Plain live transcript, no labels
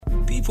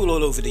People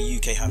all over the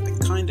UK have been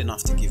kind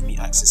enough to give me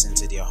access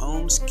into their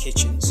homes,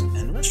 kitchens,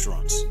 and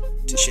restaurants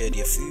to share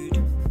their food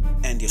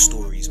and their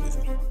stories with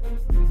me.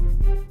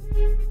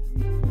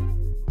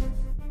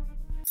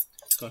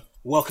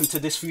 Welcome to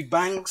This Food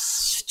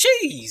Bangs.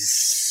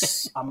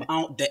 Jeez, I'm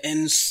out the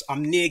ends.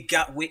 I'm near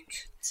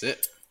Gatwick. That's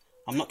it.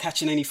 I'm not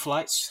catching any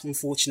flights,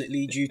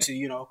 unfortunately, due to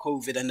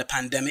COVID and the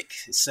pandemic.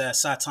 It's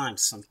sad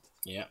times. I'm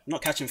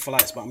not catching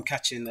flights, but I'm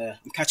catching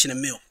a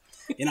meal.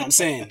 You know what I'm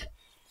saying?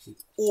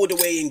 All the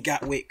way in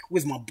Gatwick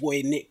with my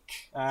boy Nick.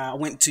 I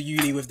went to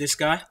uni with this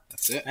guy.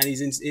 That's it. And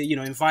he's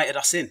invited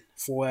us in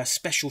for a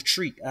special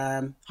treat.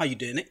 How you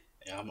doing, Nick?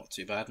 Yeah, I'm not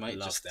too bad, mate.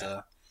 Just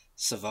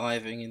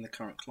surviving in the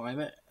current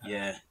climate.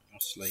 Yeah.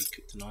 Obviously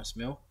cooked a nice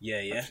meal.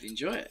 Yeah. Hopefully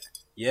enjoy it.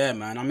 Yeah,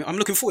 man. I'm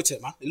looking forward to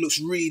it, man. It looks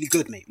really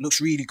good, mate. It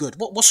looks really good.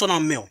 What's on our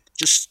meal?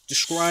 Just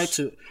describe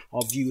to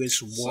our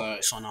viewers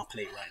what's on our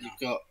plate right now. You've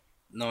got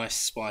nice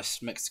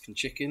spiced Mexican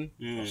chicken.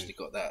 Obviously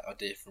got that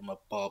idea from a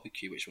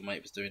barbecue which my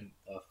mate was doing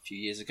a few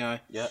years ago.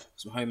 Yeah.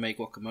 Some homemade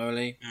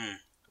guacamole.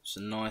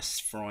 Some nice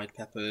fried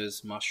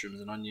peppers,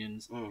 mushrooms and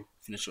onions.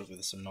 Finish off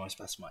with some nice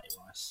basmati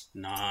rice.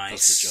 Nice.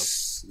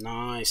 Does the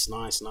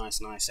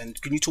job. Nice.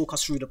 And can you talk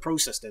us through the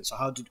process then? So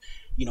how did,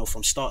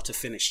 from start to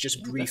finish,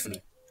 just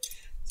briefly.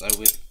 Definitely. So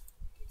with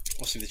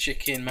obviously the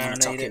chicken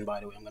marinated. By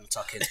the way, I'm going to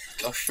tuck in.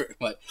 Go for it,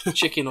 mate.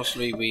 Chicken,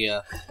 obviously, we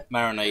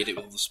marinate it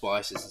with all the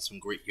spices and some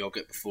Greek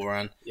yogurt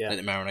beforehand. Yeah. Let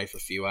it marinate for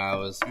a few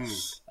hours. And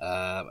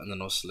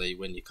then obviously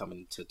when you come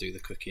in to do the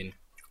cooking,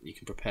 you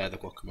can prepare the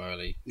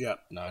guacamole. Yeah.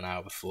 An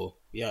hour before.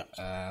 Yeah.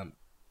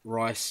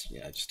 Rice,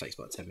 it just takes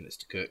about 10 minutes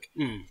to cook.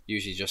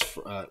 Usually just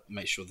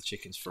make sure the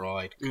chicken's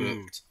fried,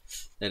 cooked,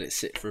 let it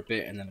sit for a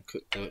bit, and then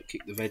cook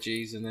the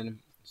veggies, and then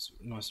it's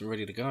nice and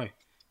ready to go. It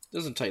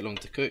doesn't take long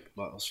to cook,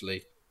 but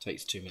obviously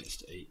takes 2 minutes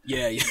to eat.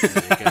 Yeah.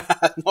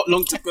 Not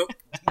long to cook,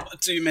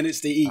 2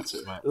 minutes to eat. That's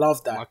it, mate.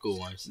 Love that. Like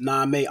always.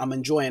 Nah, mate, I'm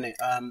enjoying it.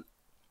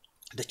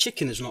 The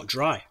chicken is not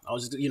dry. I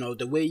was,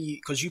 the way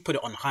because you put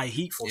it on high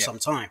heat for some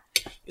time.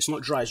 It's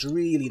not dry. It's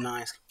really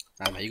nice.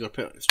 Nah, mate, you got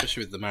to put,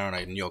 especially with the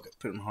marinade and yogurt,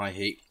 put it on high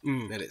heat,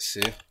 let it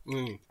sear,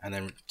 and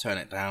then turn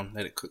it down,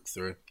 let it cook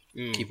through,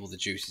 keep all the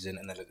juices in,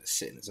 and then let it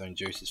sit in its own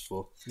juices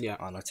for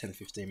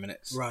 10-15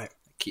 minutes. Right.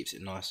 It keeps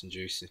it nice and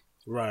juicy.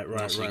 Right.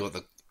 So you got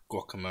the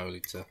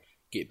guacamole to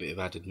get a bit of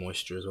added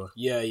moisture as well.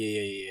 Yeah.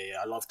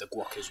 I love the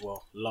guac as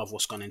well. Love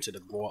what's gone into the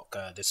guac.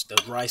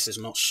 The rice is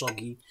not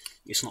soggy.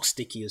 It's not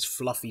sticky. It's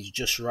fluffy. It's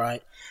just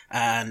right.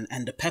 And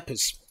the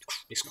peppers,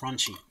 it's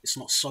crunchy. It's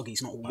not soggy.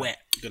 It's not wet.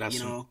 Could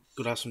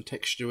have some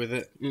texture with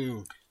it.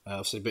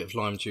 Also a bit of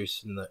lime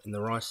juice in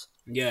the rice.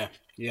 Yeah.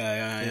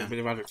 A bit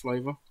of added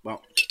flavour.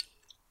 But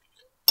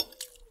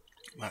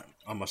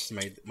I must have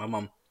made my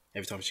mum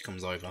every time she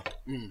comes over.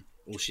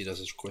 All she does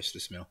is request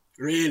this meal.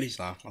 Really?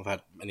 So I've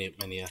had many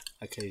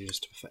occasions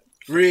to perfect.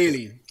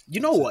 Really?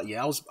 You know what?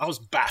 Yeah, I was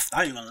baffed.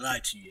 I ain't gonna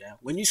lie to you. Yeah,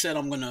 when you said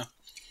I'm gonna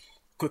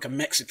cook a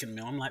Mexican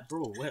meal, I'm like,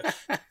 bro,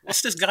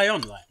 what's this guy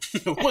on? Like,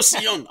 what's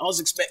he on? I was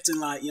expecting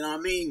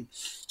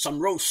some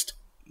roast.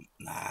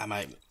 Nah,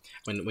 mate.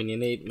 When you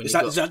need, is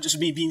that just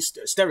me being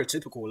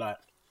stereotypical? Like,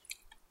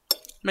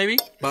 maybe,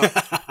 but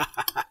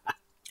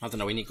I don't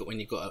know. When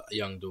you got a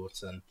young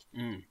daughter,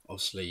 and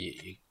obviously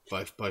you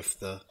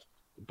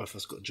both of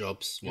us got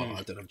jobs. Well,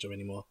 I don't have a job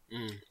anymore.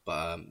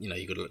 But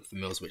you got to look for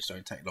meals which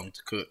don't take long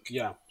to cook.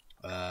 Yeah.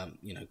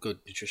 Good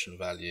nutritional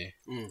value,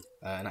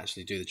 and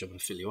actually do the job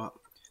and fill you up.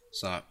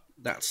 So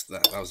that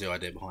was the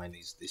idea behind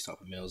these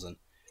type of meals, and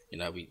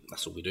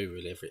that's what we do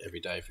really every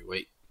day, every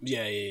week.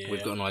 Yeah.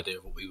 We've got an idea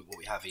of what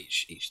we have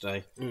each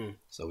day,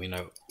 so we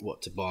know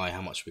what to buy,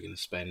 how much we're going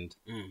to spend.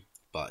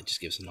 But it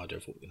just gives us an idea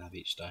of what we're going to have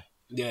each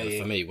day.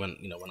 For me, when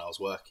I was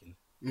working.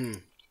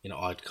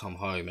 I'd come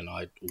home and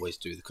I'd always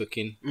do the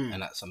cooking,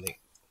 and that's something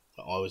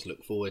that I always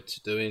look forward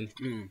to doing.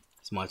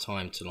 It's my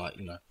time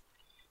to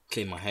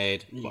clear my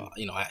head, but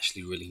I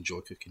actually really enjoy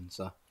cooking,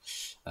 so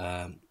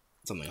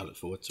something I look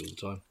forward to all the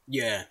time.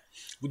 Yeah.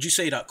 Would you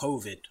say that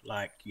COVID,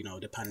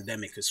 the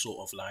pandemic, is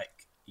sort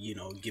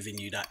of giving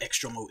you that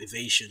extra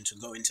motivation to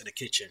go into the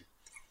kitchen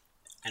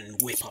and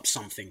whip up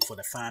something for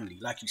the family,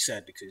 like you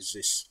said, because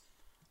this?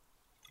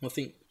 I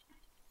think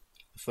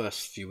the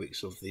first few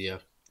weeks of the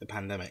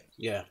pandemic,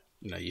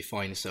 you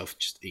find yourself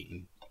just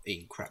eating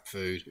crap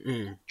food,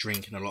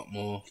 drinking a lot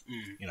more,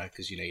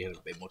 because you have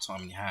a bit more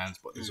time in your hands,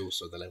 but there's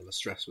also the level of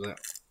stress with it.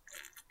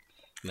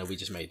 We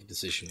just made the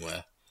decision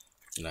where,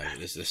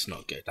 let's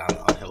not get down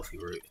that unhealthy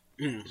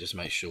route. Just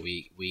make sure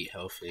we eat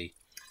healthy,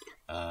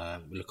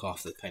 we look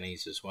after the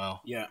pennies as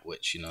well. Yeah.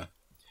 Which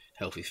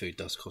healthy food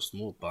does cost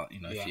more, but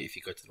if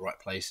you go to the right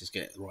places,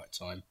 get it at the right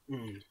time,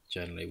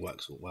 generally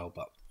works all well.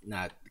 But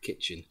now the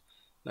kitchen,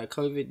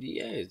 COVID,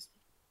 it's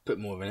put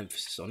more of an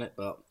emphasis on it,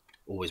 but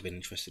always been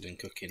interested in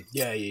cooking.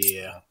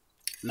 Yeah.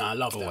 No, I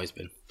love that. Always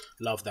been.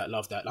 Love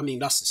that. I mean,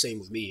 that's the same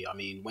with me. I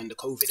mean, when the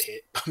COVID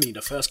hit,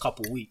 the first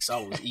couple of weeks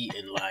I was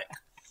eating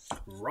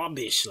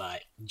rubbish,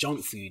 like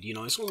junk food. You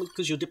know, it's all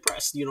because you're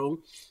depressed. You know,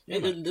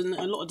 and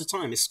a lot of the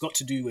time it's got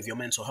to do with your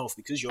mental health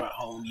because you're at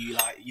home. You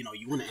like, you know,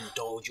 you want to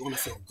indulge, you want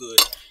to feel good.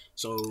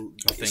 So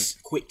I think it's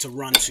quick to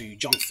run to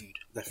junk food.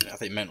 Definitely, I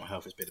think mental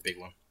health has been a big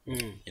one.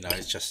 You know,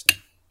 it's just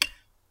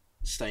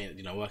staying,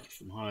 you know, working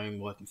from home,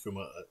 working from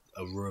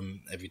a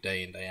room every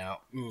day in, day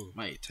out,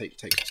 mate, it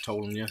takes its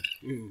toll on you.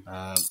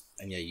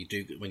 And yeah, you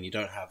do, when you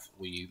don't have,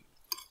 where you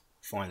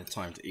find the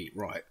time to eat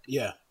right,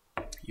 you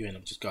end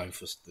up just going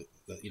for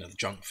the you know, the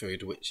junk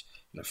food, which,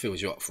 you know,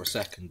 fills you up for a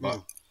second,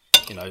 but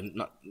you know,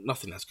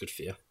 nothing that's good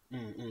for you.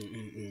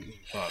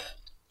 But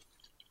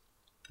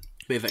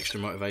a bit of extra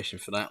motivation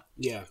for that.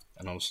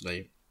 And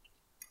obviously,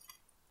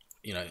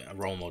 you know, a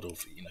role model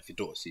for, you know, if your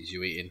daughter sees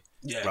you eating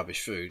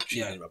rubbish food,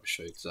 she eats rubbish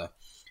food. So,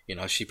 you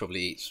know, she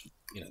probably eats,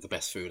 you know, the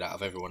best food out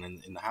of everyone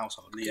in the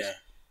household.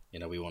 You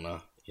know, we want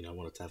to, you know,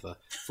 want to have a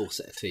full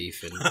set of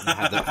teeth and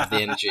have the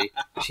energy.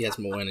 She has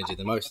more energy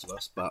than most of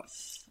us, but,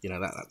 you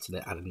know, that's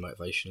an added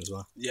motivation as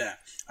well. You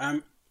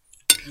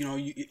know,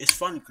 it's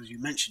funny because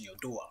you mentioned your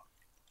daughter,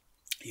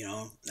 you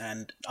know,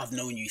 and I've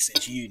known you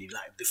since uni.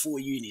 Like, before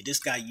uni, this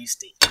guy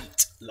used to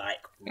eat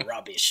like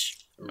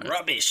rubbish.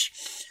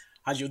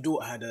 Has your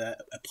daughter had a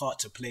part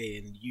to play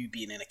in you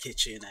being in the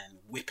kitchen and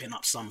whipping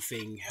up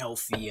something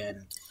healthy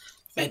and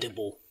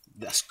edible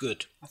that's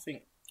good? I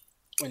think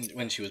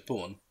when she was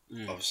born,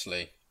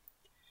 obviously,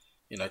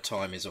 you know,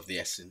 time is of the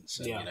essence,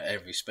 and you know,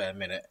 every spare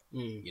minute,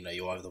 you know,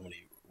 you either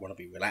want to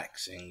be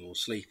relaxing or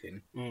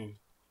sleeping.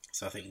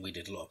 So I think we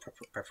did a lot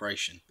of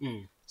preparation.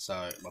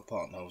 So my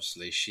partner,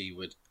 obviously, she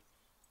would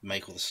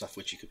make all the stuff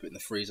which you could put in the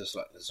freezer, so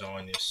like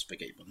lasagna,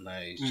 spaghetti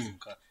bolognese.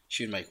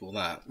 She would make all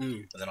that,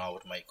 and then I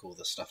would make all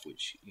the stuff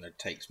which, you know,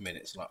 takes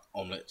minutes, like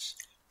omelettes.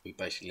 We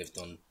basically lived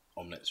on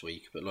omelettes where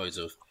you could put loads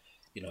of,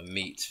 you know,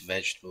 meat,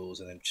 vegetables,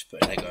 and then just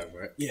put an egg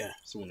over it.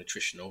 It's all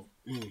nutritional,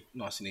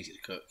 nice and easy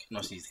to cook,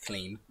 nice and easy to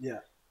clean.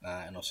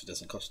 And also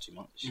doesn't cost too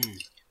much.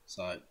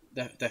 So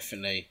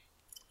definitely,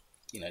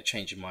 you know,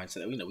 change your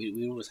mindset. You know,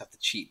 we always have the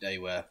cheat day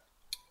where,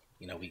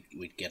 you know,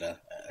 we'd get a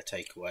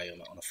takeaway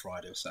on a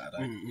Friday or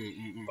Saturday.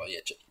 But yeah,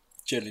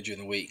 generally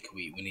during the week,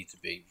 we need to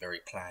be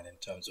very planned in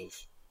terms of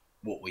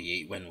what we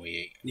eat, when we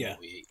eat, and what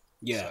we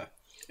eat. So,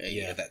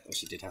 that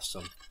obviously did have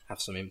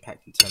some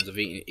impact in terms of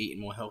eating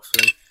more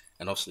healthily.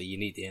 And obviously, you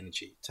need the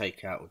energy.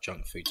 Takeout or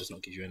junk food does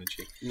not give you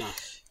energy. No.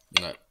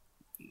 You know,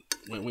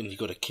 when you've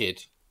got a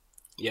kid,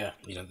 you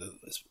know,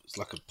 it's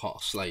like a part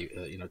of slave,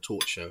 you know,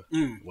 torture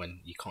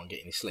when you can't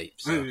get any sleep.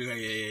 So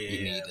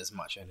you need as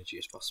much energy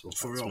as possible.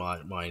 That's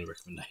my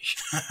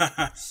recommendation.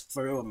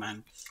 For real,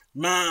 man,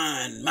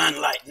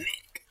 like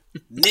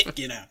Nick,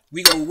 you know,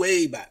 we go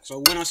way back.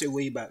 So when I say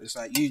way back, it's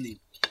like uni.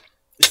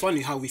 It's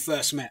funny how we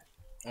first met.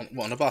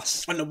 On the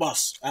bus? On the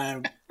bus.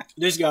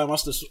 This guy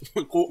must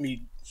have caught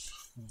me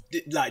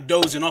like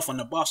dozing off on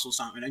the bus or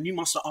something, and you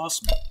must have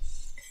asked me,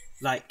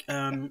 like,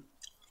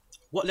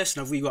 what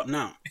lesson have we got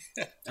now?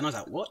 And I was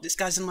like, what? This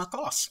guy's in my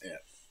class.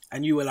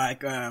 And you were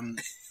like,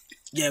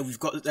 we've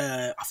got,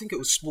 I think it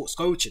was sports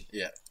coaching.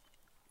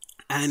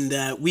 And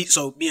me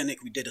and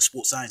Nick, we did a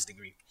sports science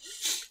degree.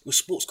 It was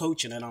sports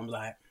coaching, and I'm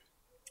like,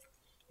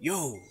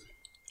 yo,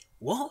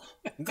 what?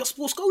 We got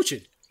sports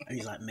coaching? And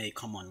he's like, mate,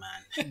 come on,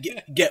 man.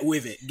 Get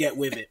with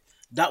it.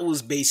 That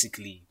was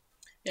basically...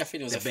 Yeah, I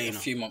think it was a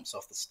few months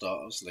off the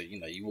start. Obviously, you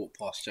know, you walk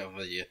past each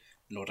other, you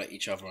nod at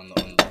each other on the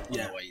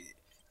way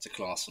to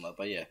class and that.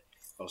 But yeah,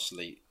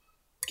 obviously,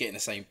 getting the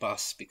same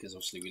bus because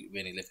obviously we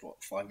only lived,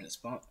 5 minutes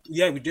apart?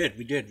 Yeah, we did.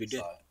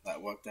 So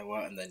that worked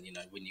out. And then, you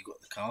know, when you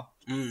got the car,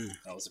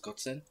 that was a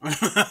godsend.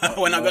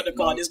 When I got the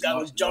car, this guy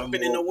was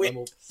jumping in the whip. No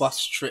more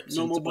bus trips.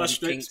 No more bus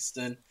trips.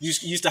 Kingston. You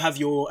used to have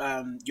your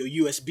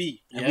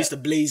USB and we used to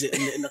blaze it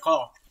in the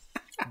car.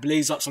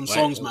 Blaze up some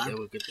songs, man. They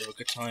were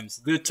good times.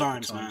 Good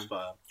times, man.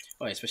 But,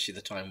 especially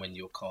the time when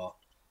your car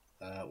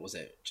was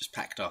it just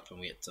packed up and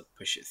we had to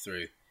push it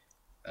through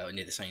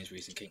near the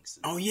Sainsbury's in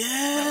Kingston. Oh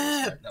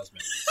yeah, that was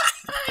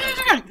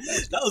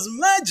memories. That was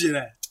mad, you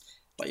know.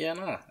 But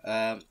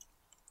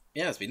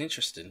it's been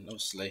interesting.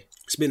 Obviously,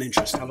 it's been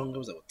interesting. How long ago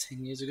was that?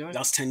 10 years ago? That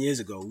was 10 years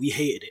ago. We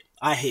hated it.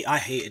 I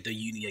hated the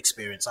uni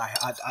experience.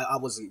 I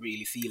wasn't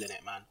really feeling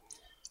it, man.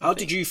 How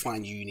did you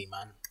find uni,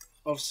 man?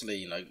 Obviously,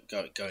 you know,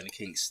 going to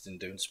Kingston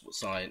doing sports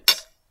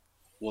science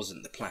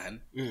wasn't the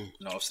plan. You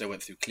know, obviously I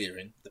went through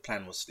clearing. The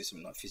plan was to do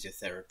something like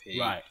physiotherapy,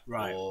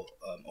 right, or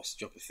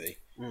osteopathy.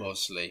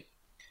 Obviously,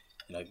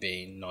 you know,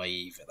 being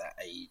naive at that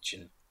age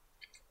and,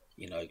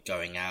 you know,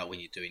 going out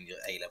when you're doing your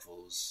A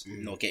levels,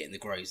 not getting the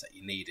grades that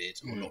you needed,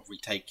 or not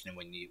retaking them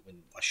when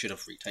I should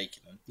have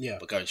retaken them.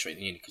 But going straight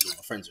to uni because all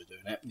my friends were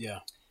doing it.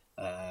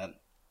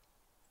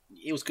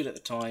 It was good at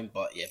the time,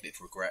 but a bit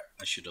of regret.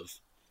 I should have,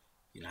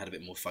 you know, had a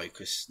bit more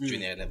focus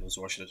during the A levels,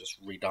 or I should have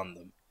just redone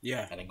them.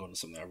 And then gone to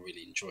something I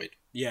really enjoyed.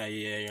 Because,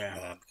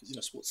 you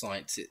know, sports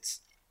science,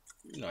 it's,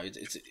 you know,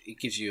 it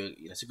gives you,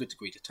 you know, it's a good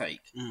degree to take,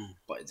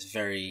 but it's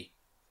very,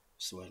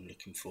 what's the word I'm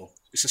looking for?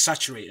 It's a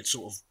saturated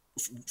sort of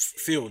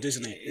field,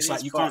 isn't it? It's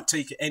like you can't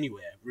take it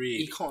anywhere,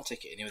 really. You can't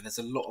take it anywhere. There's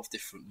a lot of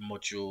different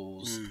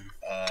modules.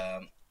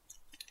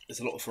 There's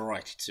a lot of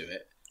variety to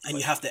it. And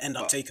you have to end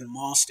up taking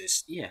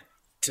masters. Yeah.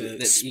 To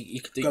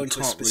you go into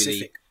a can't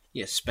specific.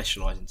 Really,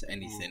 specialise into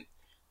anything,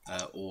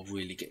 or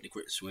really get the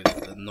grips with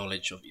the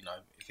knowledge of,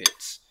 if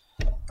it's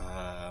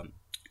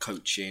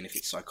coaching, if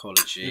it's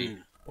psychology,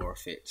 or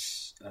if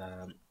it's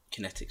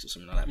kinetics or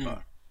something like that.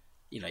 But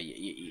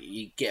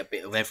you get a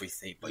bit of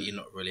everything, but you're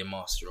not really a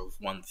master of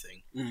one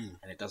thing,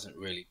 and it doesn't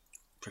really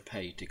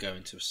prepare you to go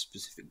into a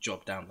specific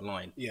job down the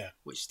line. Yeah,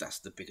 which that's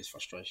the biggest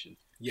frustration.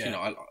 Yeah,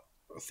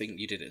 I think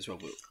you did it as well,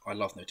 but I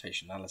love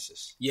notation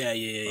analysis. Yeah.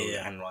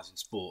 Analysing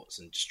sports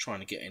and just trying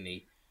to get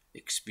any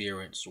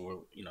experience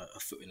or a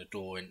foot in the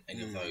door in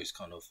any of those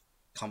kind of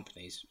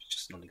companies,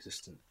 just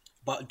non-existent.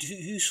 But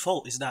whose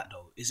fault is that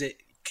though? Is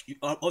it,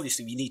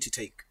 obviously we need to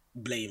take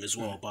blame as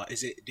well, but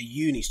is it the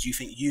unis? Do you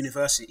think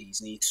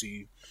universities need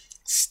to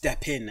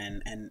step in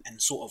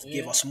and sort of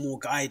give us more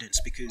guidance?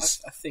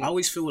 Because I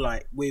always feel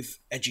like with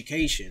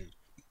education,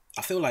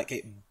 I feel like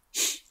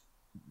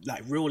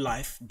real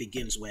life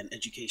begins when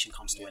education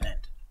comes to an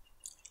end.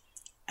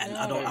 And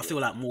I feel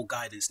like more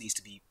guidance needs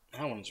to be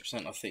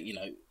 100%. I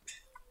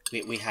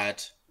think we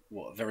had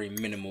a very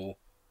minimal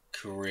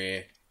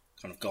career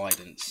kind of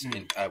guidance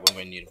when we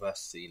were in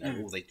university.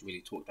 All they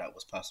really talked about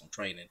was personal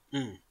training,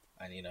 and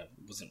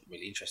wasn't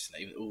really interested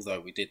in it. Although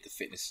we did the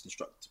fitness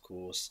instructor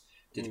course,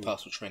 did the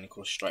personal training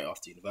course straight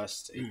after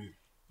university.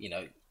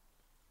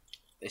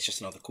 It's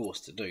just another course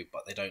to do,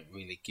 but they don't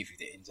really give you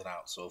the ins and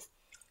outs of,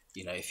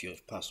 if you're a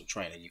personal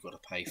trainer, you've got to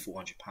pay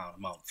 £400 a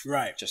month,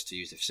 right, just to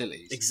use the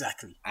facilities.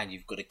 Exactly. And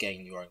you've got to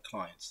gain your own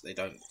clients. They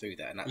don't do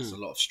that, and that's a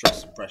lot of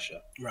stress and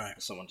pressure, right,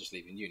 for someone just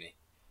leaving uni.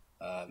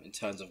 In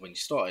terms of when you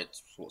started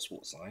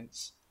sports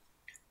science,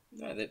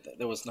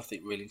 there was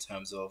nothing really in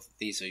terms of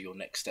these are your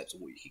next steps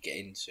of what you could get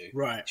into.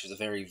 Right. Which was a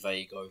very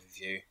vague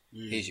overview.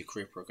 Here's your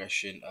career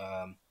progression.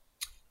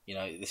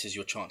 This is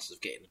your chances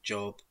of getting a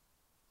job.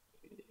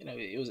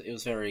 It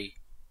was very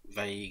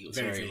vague. It was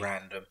very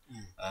random.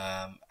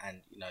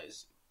 And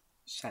it's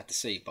sad to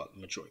see, but the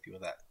majority of people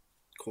that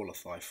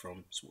qualify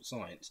from sports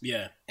science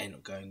end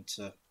up going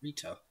to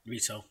retail.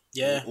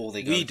 Yeah. Or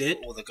they go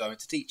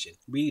into teaching.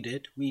 We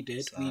did,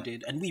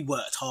 and we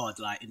worked hard,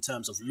 like in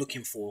terms of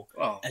looking for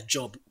a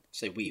job.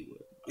 Say we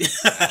were.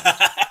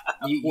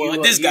 You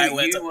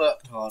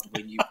worked hard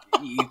when you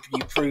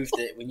proved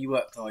it. When you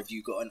worked hard,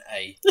 you got an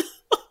A.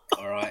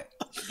 All right.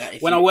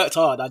 I worked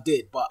hard, I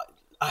did, but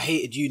I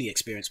hated uni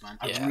experience, man.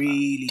 I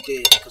really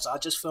did, because I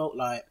just felt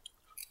like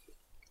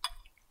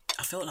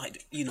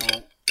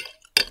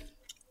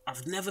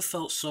I've never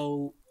felt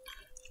so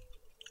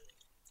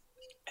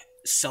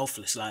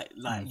selfless. Like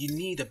you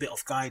need a bit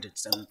of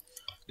guidance, and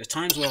the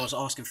times where I was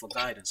asking for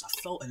guidance, I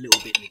felt a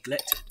little bit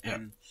neglected.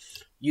 And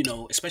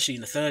especially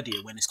in the third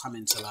year when it's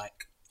coming to like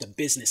the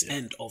business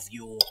end of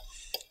your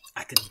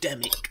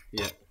academic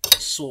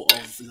sort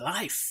of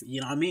life,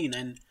 you know what I mean?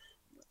 And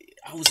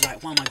I was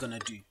like, what am I gonna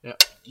do?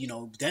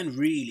 Then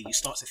really you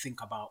start to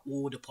think about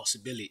all the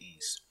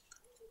possibilities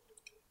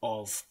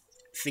of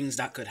things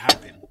that could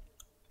happen.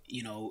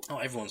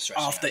 Everyone's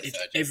stressing out.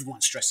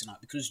 Everyone's stressing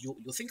out because you're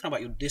thinking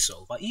about your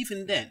disso. But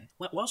even then,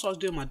 whilst I was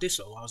doing my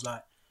disso, I was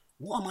like,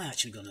 what am I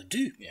actually gonna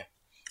do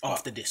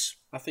after this?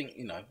 I think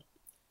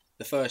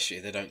the first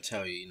year they don't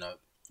tell you.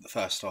 The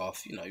first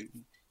half,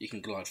 you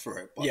can glide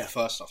through it, but the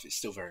first half is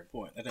still very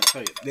important. They don't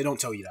tell you that. They don't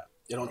tell you that.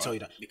 Tell you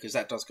that because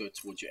that does go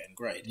towards your end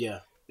grade. Yeah.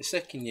 The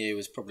second year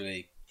was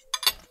probably,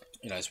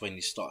 is when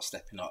you start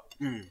stepping up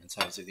in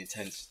terms of the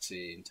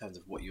intensity, in terms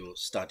of what you're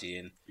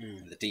studying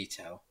and the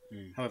detail.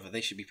 However,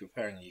 they should be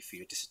preparing you for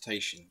your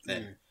dissertation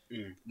then,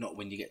 not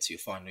when you get to your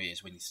final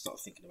years, when you start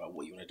thinking about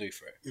what you want to do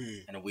for it.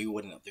 And we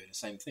would end up doing the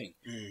same thing,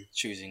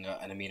 choosing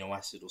an amino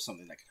acid or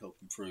something that could help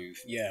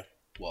improve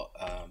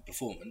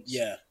performance.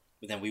 Yeah.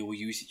 But then we all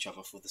use each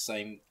other for the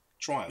same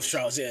trials.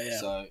 Yeah.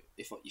 So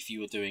if you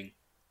were doing,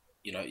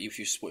 if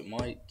you're supporting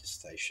my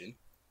dissertation,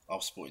 I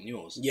was supporting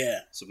yours. Yeah.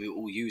 So we were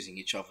all using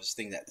each other's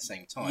thing at the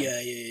same time. Yeah.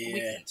 We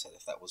couldn't tell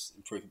if that was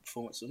improving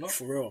performance or not.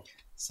 For real.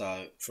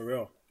 So for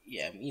real.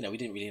 Yeah, we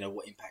didn't really know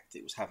what impact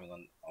it was having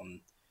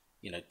on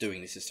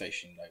doing this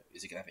dissertation.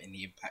 Is it going to have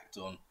any impact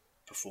on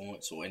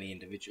performance or any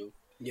individual?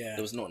 Yeah.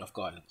 There was not enough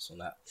guidance on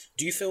that.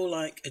 Do you feel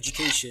like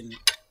education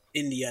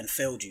in the end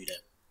failed you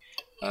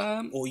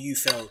then? Or you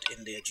failed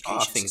in the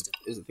education system?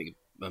 I think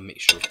a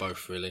mixture of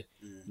both, really.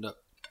 No,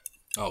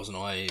 I was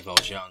naive, I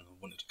was young, I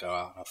wanted to go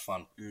out and have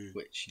fun,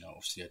 which,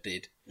 obviously I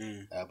did.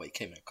 But it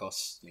came at a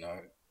cost,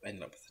 I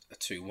ended up with a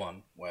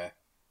 2-1 where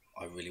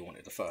I really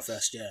wanted the first.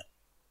 First, yeah.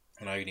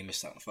 And I only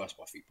missed out on the first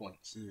by 3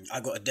 points. I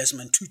got a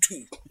Desmond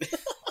Tutu.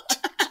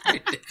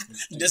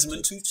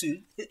 Desmond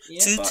Tutu.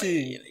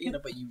 Yeah,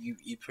 but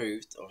you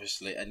proved,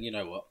 obviously, and you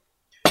know what?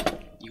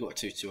 You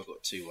got a 2-2, I got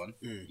a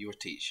 2-1. You're a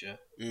teacher.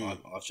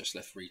 I've just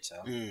left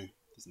retail.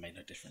 Doesn't make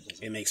no difference, does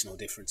it? It makes no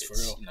difference, for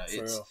real.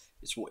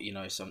 It's what you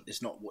know.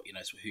 It's not what you know.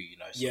 It's who you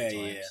know.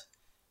 Sometimes.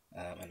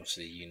 Yeah. And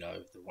obviously,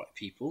 the right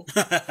people.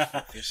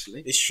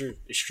 Obviously, it's true.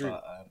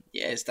 But,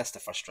 that's the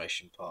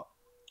frustration part.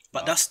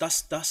 But that's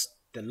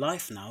the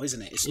life now,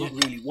 isn't it? It's not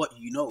really what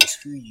you know;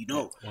 it's who you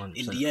know. 100%.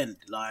 In the end,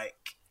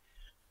 like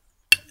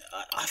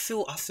I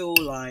feel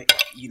like,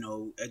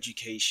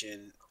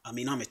 education. I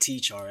mean, I'm a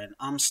teacher, and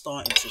I'm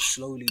starting to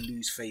slowly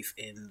lose faith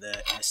in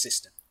the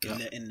system,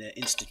 in the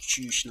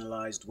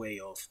institutionalized way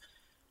of,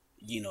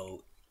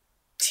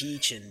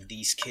 teaching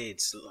these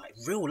kids like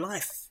real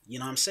life. You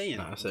know what I'm saying?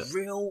 No, that's it.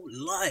 Real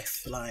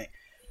life, like,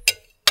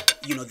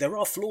 there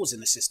are flaws in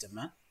the system,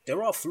 man.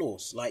 There are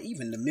flaws. Like,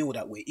 even the meal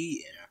that we're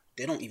eating,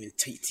 they don't even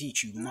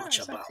teach you much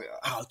about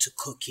how to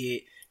cook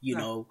it.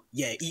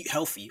 Eat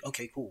healthy.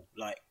 Okay, cool.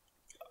 Like,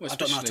 I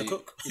don't know how to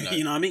cook.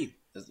 You know what I mean?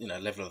 There's,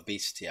 level of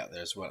obesity out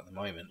there as well at the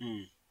moment.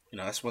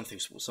 That's one thing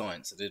sports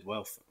science that did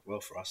well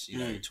for us.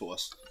 It taught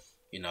us,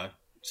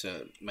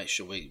 to make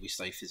sure we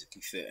stay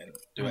physically fit and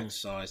do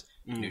exercise,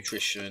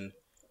 nutrition.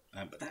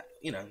 But that,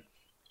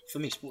 for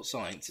me, sports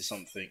science is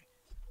something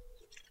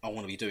I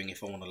want to be doing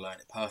if I want to learn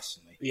it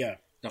personally. Yeah.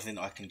 Nothing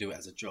that I can do it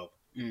as a job.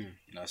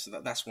 So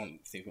that's one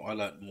thing. I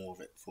learned more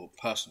of it for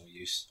personal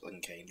use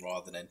on Kane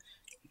rather than,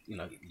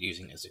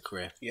 using it as a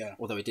career. Yeah.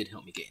 Although it did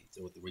help me get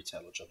into the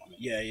retailer job I'm in.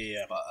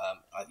 Yeah. But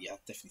I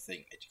definitely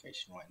think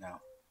education right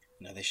now,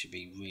 they should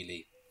be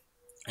really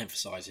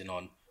emphasising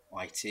on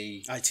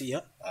IT,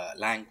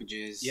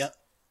 languages,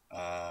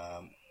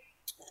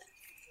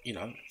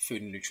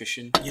 food and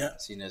nutrition. Yeah.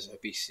 Seeing as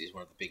obesity is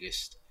one of the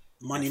biggest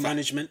money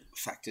management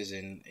factors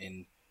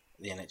in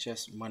the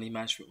NHS, money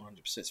management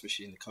 100%,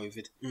 especially in the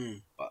COVID.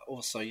 But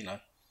also,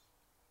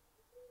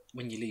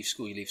 when you leave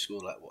school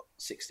like what,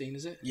 16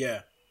 is it?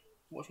 Yeah.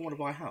 What if I want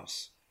to buy a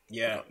house?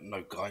 Yeah. I've got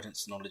no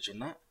guidance, knowledge on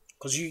that.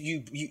 Because you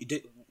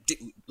did,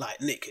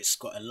 like, Nick has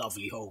got a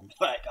lovely home.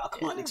 Like, I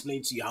can't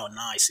explain to you how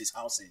nice his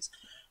house is.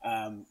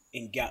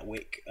 In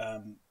Gatwick,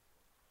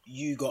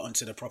 you got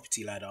onto the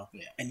property ladder,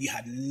 and you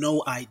had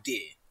no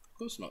idea. Of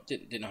course not.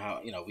 Didn't know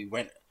how. We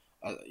went.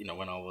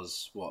 When I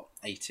was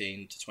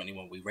 18 to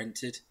 21, we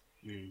rented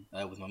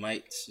with my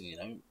mates.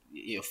 And,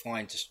 you're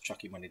fine just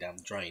chucking money down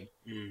the drain.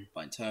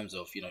 But in terms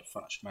of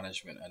financial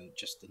management and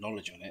just the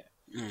knowledge on it,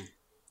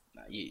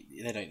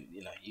 they don't.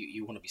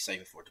 You want to be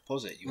saving for a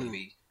deposit. You want to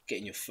be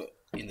getting your foot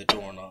in the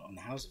door on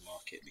the housing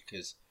market,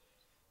 because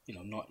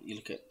you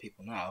look at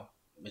people now.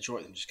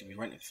 Majority of them just going to be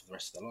renting for the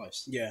rest of their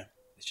lives. Yeah,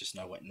 it's just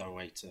no way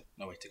to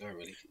go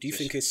really. Do you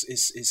think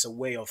it's a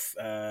way of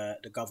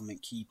the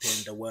government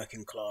keeping the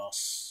working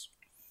class?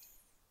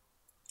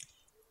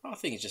 I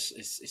think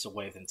it's a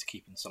way of them to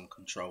keeping some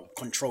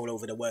control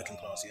over the working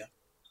class. Yeah.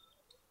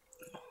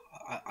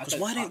 I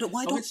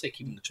wouldn't say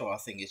keeping control. I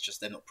think it's just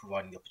they're not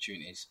providing the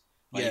opportunities.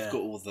 Like, you've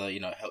got all the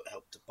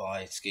help to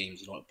buy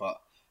schemes and all, but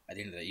at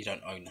the end of the day, you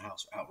don't own the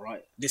house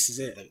outright. This is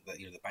it.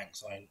 The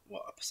banks own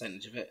a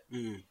percentage of it.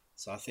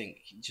 So I think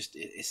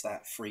it's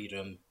that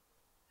freedom.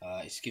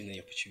 It's giving them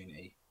the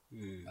opportunity,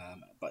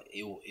 but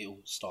it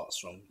all starts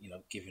from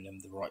giving them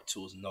the right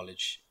tools and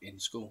knowledge in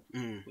school,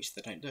 which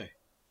they don't do.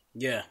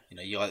 Yeah,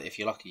 if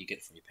you're lucky, you get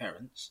it from your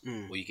parents,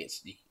 or you get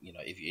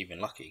if you're even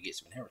lucky, you get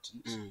some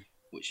inheritance,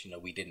 which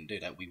we didn't do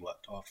that. We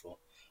worked hard for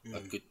a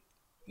good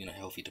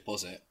healthy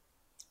deposit,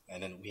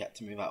 and then we had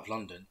to move out of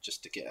London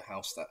just to get a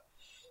house that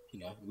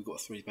we got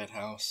a 3-bed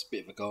house,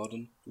 bit of a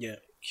garden,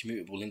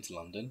 commutable into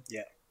London,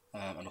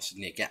 and also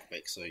near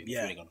Gatwick, so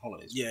going on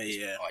holidays,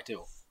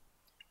 ideal.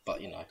 But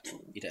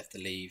you'd have to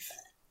leave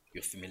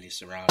your familiar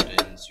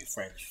surroundings, your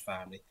friends, your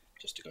family,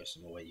 just to go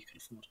somewhere where you can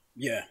afford.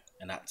 Yeah,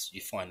 and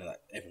you find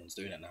that everyone's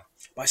doing it now.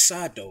 But it's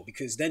sad though,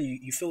 because then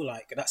you feel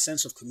like that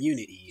sense of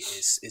community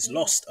is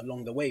lost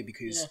along the way,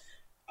 because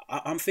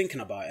I'm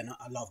thinking about it, and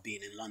I love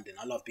being in London.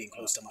 I love being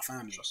close to my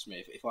family. Trust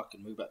me, if I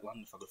could move back to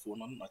London, if I could afford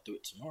London, I'd do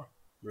it tomorrow.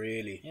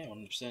 Really? Yeah,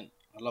 100%.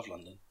 I love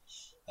London.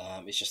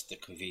 It's just the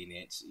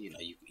convenience. You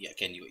got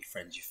your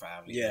friends, your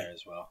family there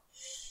as well.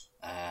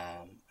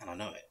 And I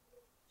know it.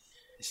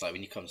 It's like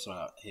when you come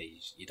somewhere out here,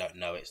 you don't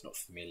know it. It's not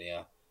familiar.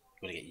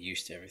 You've got to get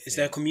used to everything. Is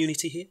there a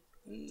community here?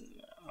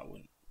 I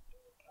wouldn't.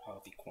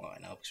 I'll be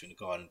quiet now because we're in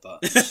the garden, but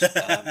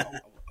I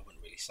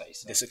wouldn't really say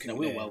so.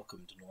 We're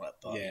welcomed and all that,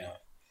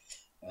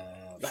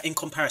 but like in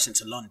comparison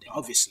to London,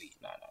 obviously.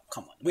 No.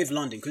 Come on, with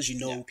London, because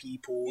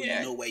people, you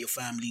know where your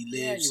family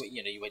lives.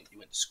 Yeah, you went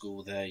to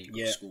school there. You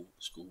got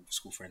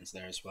school friends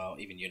there as well.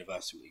 Even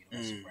university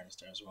friends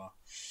there as well.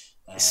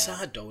 It's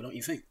sad though, don't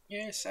you think?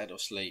 Yeah, it's sad.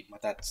 Obviously, my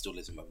dad still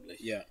lives in Wembley.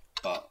 Yeah,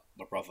 but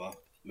my brother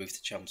moved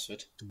to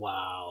Chelmsford.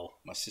 Wow.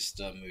 My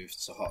sister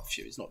moved to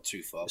Hertfordshire. It's not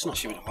too far. She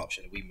went to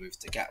Hertfordshire, and we moved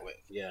to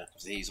Gatwick. Yeah,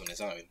 because he's on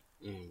his own.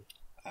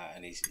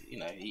 And he's,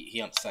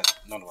 he understands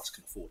none of us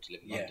can afford to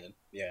live in London.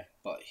 Yeah.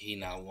 But he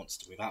now wants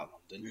to move out of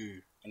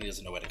London, and he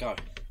doesn't know where to go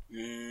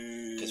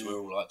because we're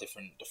all like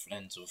different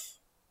ends of.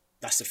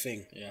 That's the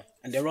thing. Yeah.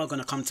 And there are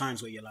gonna come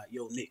times where you're like,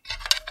 "Yo, Nick,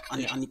 I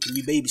need, can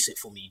you babysit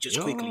for me just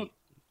quickly?"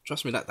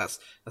 Trust me, that's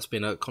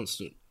been a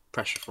constant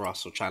pressure for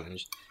us or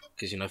challenge,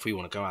 because if we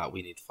want to go out,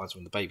 we need to find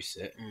someone to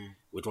babysit.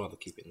 We'd rather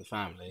keep it in the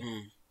family,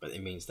 but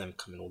it means them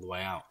coming all the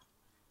way out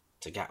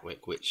to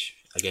Gatwick, which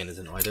again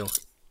isn't ideal.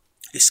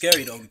 It's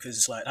scary though, because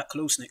it's like that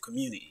close-knit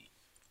community,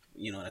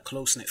 the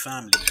close-knit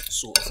family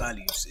sort of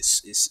values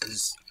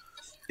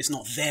it's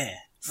not there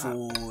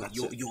for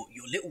your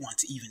little one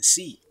to even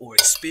see or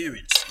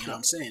experience. You know what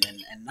I'm saying?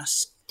 And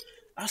that's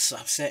That's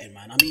upsetting,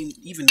 man. I mean,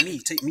 even me,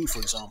 take me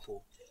for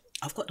example.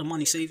 I've got the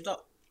money saved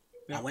up.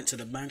 Yeah. I went to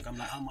the bank. I'm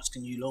like, how much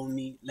can you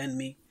lend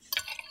me?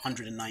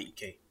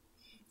 190k.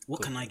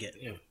 What can I get?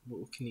 Yeah,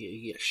 what can you get?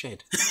 You get a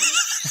shed.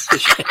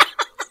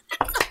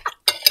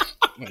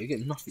 No, you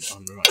get nothing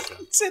done right now.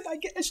 Said I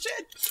get a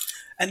shed.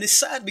 And it's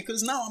sad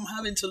because now I'm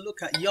having to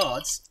look at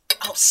yards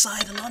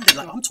outside of London.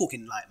 Like, I'm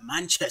talking like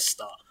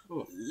Manchester,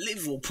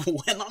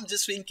 Liverpool. And I'm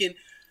just thinking,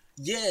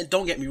 yeah,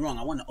 don't get me wrong.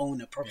 I want to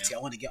own a property. I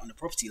want to get on the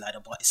property ladder.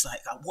 But it's like,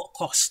 at what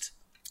cost?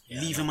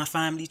 Leaving my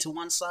family to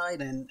one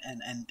side and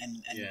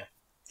yeah.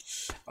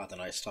 I don't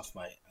know. It's tough,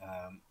 mate.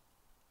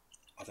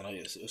 I don't know.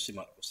 Obviously,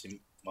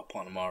 my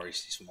partner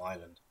Maurice, he's from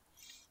Ireland.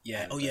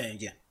 Yeah. And,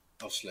 yeah.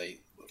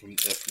 Obviously,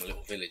 they're from a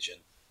little village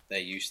and they're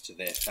used to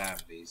their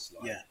families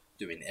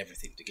doing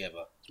everything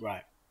together.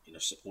 Right. You know,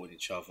 supporting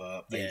each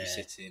other,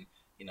 babysitting. Yeah.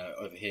 You know,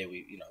 over here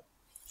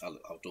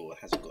our daughter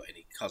hasn't got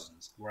any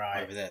cousins.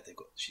 Right. Over there,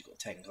 she's got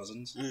 10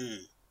 cousins,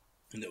 and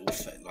they're all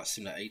like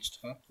similar age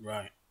to her.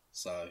 Right.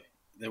 So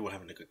they're all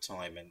having a good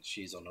time, and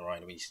she's on her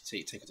own. I mean,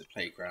 you take her to the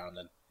playground,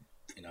 and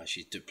you know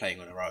she's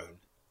playing on her own.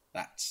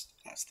 That's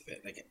the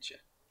bit that gets you.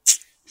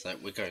 So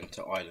we're going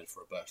to Ireland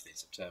for a birthday in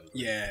September.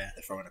 Yeah.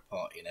 They're throwing a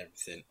party and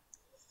everything.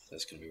 So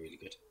it's going to be really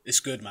good. It's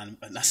good, man,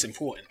 and that's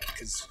important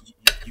because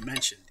you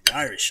mentioned the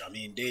Irish. I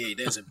mean,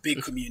 there's a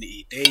big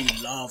community. They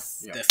love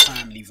their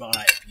family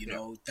vibe. You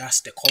know,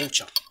 that's the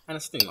culture. And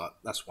that's the thing. Like,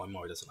 that's why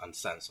Maury doesn't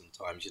understand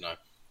sometimes. You know,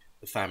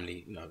 the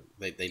family. You know,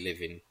 they live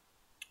in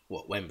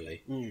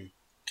Wembley.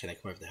 Can they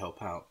come over to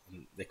help out?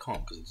 And they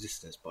can't because of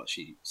distance. But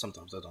she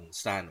sometimes doesn't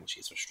understand, or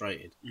she gets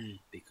frustrated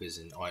because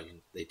in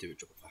Ireland they do a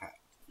drop of a hat.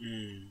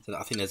 So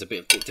I think there's a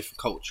bit of different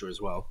culture as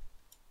well.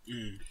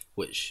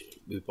 Which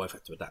we both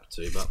had to adapt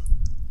to, but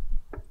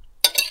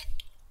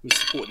we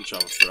support each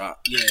other throughout.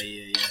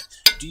 Yeah.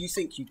 Do you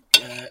think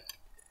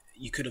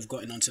you could have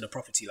gotten onto the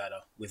property ladder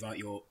without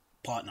your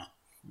partner?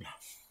 No.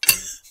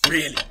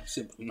 Really?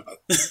 Simple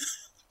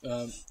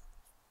no.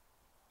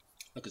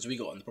 Because we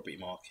got on the property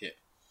market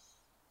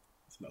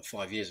about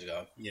 5 years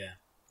ago. Yeah.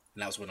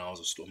 And that was when I was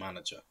a store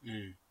manager.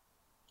 And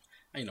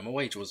you know, my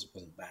wage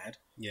wasn't bad.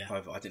 Yeah.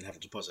 However, I didn't have a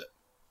deposit.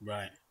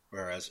 Right.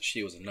 Whereas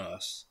she was a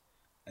nurse.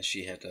 And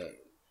she had a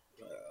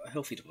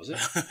healthy deposit.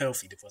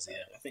 Healthy deposit,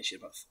 yeah. I think she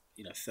had about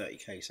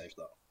 30k saved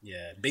up.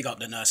 Yeah, big up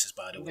the nurses,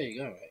 by the way. There you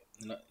go, right?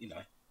 And, you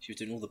know, she was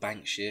doing all the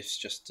bank shifts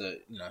just to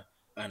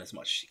earn as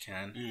much as she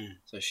can.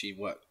 So she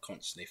worked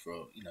constantly for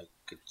a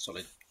good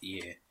solid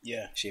year.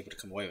 Yeah, she was able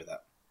to come away with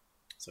that.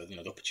 So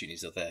the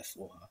opportunities are there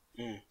for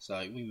her. So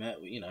we met.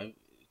 It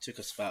took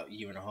us about a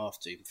year and a half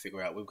to even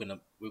figure out we're gonna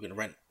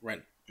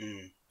rent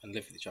and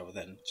live with each other.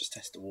 Then just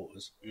test the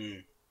waters.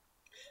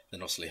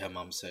 Then obviously her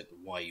mum said,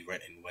 "Why are you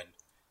renting when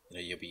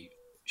you'll be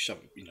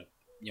shoving,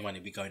 your money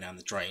will be going down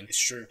the drain?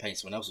 It's true. Paying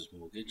someone else's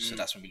mortgage." So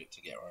that's when we looked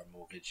to get our own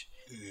mortgage.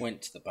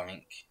 Went to the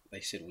bank.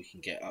 They said we can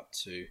get up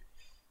to,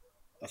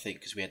 I think,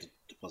 because we had to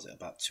deposit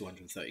about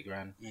 230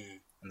 grand,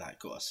 and that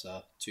got us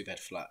a 2-bed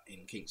flat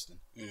in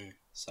Kingston.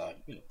 So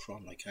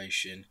prime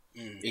location,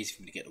 easy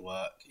for me to get to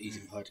work,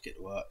 easy for her to get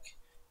to work,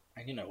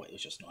 and you know what? It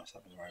was just nice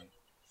having our own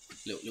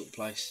little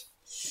place.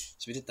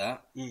 So we did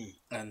that,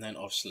 and then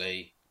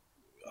obviously.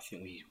 I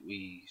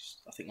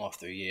think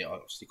after a year I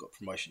obviously got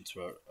promotion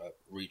to a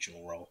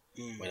regional role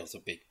where there was a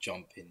big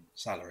jump in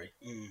salary,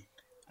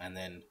 and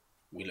then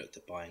we looked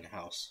at buying a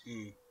house,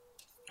 and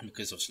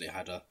because obviously I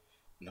had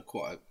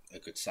quite a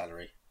good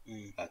salary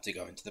to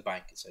go into the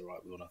bank and say,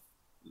 right, we want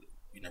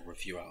to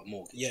review our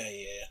mortgage. Yeah.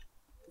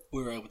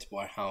 We were able to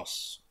buy a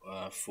house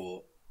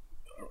for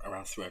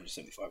around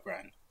 375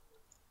 grand.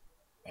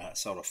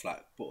 Sold a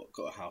flat,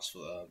 got a house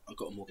I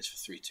got a mortgage for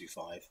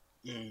 325.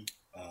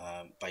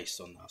 Based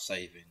on our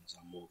savings,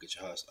 our mortgage,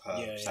 her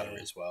salary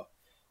as well,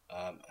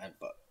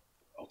 but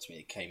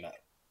ultimately it came at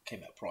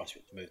a price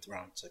which moved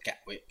around to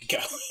Gatwick.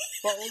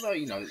 But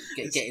although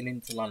getting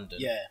into London,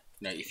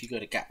 if you go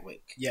to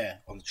Gatwick,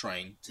 on the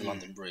train to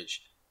London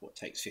Bridge, what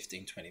takes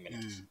 15-20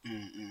 minutes,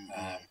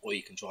 or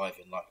you can drive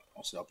in. Like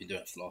obviously I've been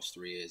doing it for the last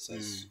 3 years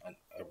as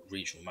a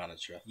regional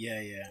manager.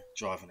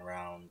 Driving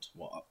around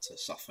up to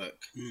Suffolk,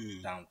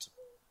 down to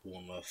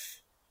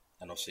Bournemouth.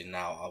 And obviously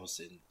now I was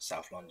in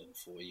South London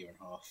for a year and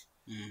a half.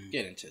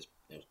 Getting into it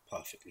was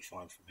perfectly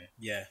fine from here.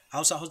 Yeah.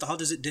 How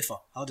does it differ?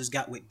 How does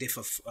Gatwick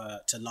differ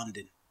to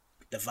London?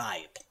 The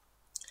vibe?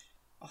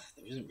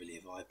 There isn't really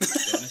a vibe, to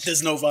be honest.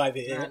 There's no vibe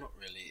here. No, not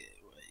really.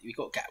 You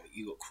got Gatwick,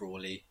 you got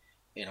Crawley.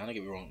 Don't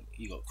get me wrong.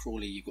 You got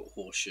Crawley, you got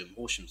Horsham.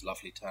 Horsham's a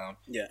lovely town.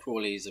 Yeah.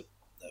 Crawley's a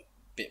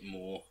bit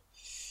more,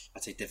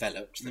 I'd say,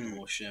 developed than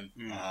Horsham.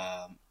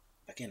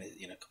 Again,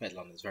 compared to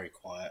London, it's very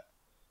quiet.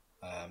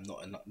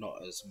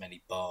 Not as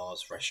many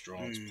bars,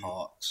 restaurants,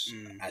 parks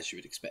as you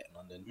would expect in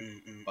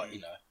London. But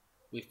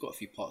we've got a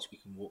few parks we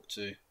can walk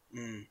to.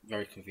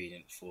 Very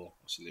convenient for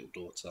obviously little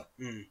daughter.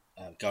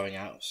 Going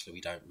out, obviously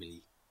we don't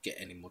really get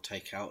any more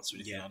takeouts or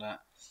anything like that,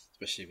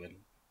 especially when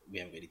we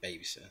haven't got any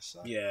babysitters.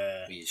 So we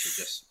usually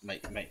just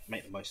make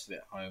the most of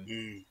it at home.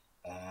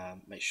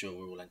 Make sure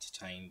we're all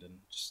entertained and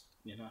just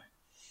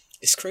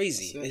It's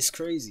crazy. It's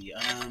crazy.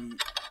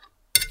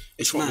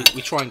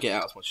 we try and get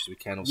out as much as we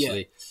can.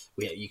 Obviously,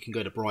 you can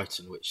go to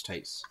Brighton, which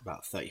takes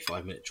about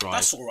 35-minute drive.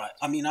 That's all right.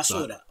 I mean, I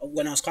saw that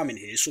when I was coming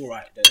here. It's all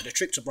right. The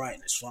trip to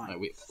Brighton is fine. No,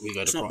 we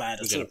go to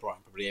Brighton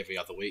probably every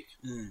other week.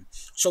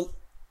 So,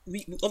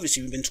 we've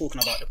been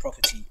talking about the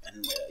property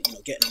and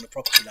getting on the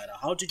property ladder.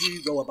 How did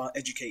you go about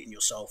educating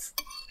yourself,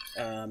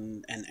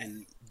 and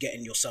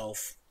getting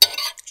yourself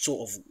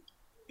sort of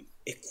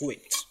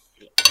equipped?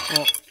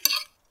 Well,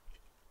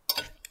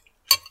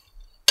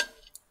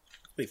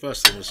 the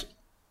first thing was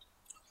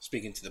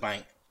speaking to the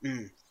bank,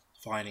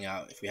 finding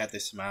out if we had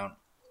this amount.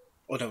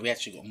 Oh no, we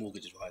actually got a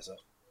mortgage advisor,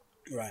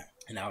 right,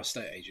 and our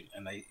estate agent,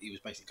 and he was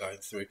basically going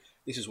through,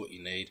 this is what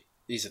you need,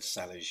 these are the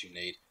salaries you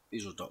need,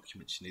 these are the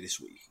documents you need, this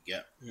is what you can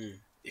get.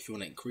 If you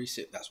want to increase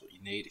it, that's what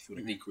you need. If you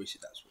want to decrease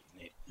it, that's what you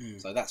need.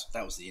 So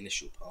that was the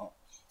initial part.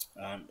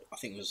 I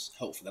think it was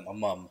helpful that my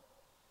mum,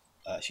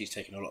 she's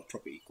taken a lot of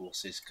property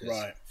courses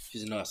because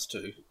she's a nurse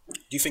too.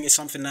 Do you think it's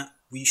something that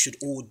we should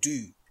all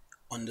do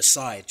on the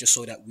side, just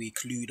so that we're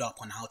clued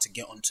up on how to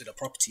get onto the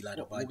property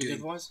ladder?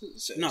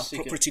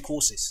 Property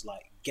courses,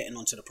 like getting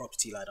onto the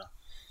property ladder.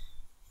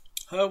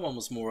 Her one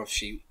was more of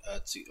to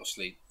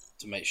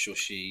make sure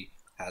she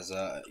has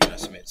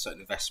some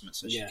certain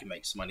investments so she can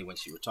make some money when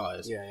she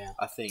retires.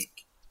 I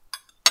think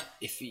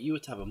if you were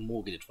to have a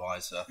mortgage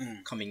advisor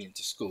coming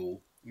into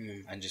school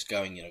and just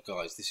going,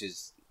 guys, this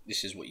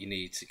is what you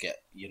need to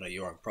get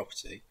your own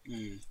property.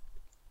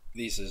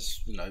 This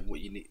is what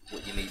you need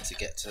to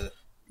get to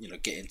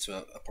get into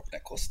a property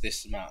that costs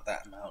this amount,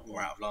 that amount,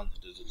 or out of London.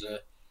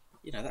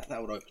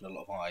 That would open a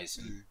lot of eyes.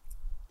 And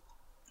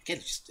again,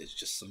 it's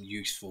just some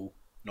useful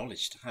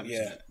knowledge to have,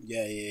 isn't it?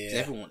 Yeah.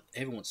 Everyone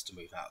wants to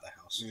move out of their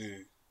house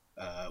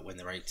when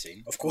they're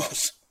 18. Of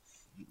course.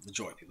 Well,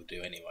 majority of people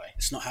do anyway.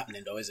 It's not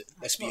happening though, is it?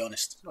 Let's be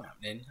honest. It's not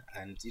happening.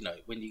 And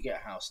when you get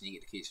a house and you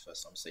get the keys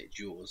first time, say it's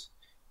yours.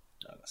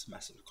 No, that's a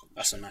massive accomplishment.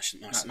 That's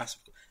a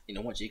massive.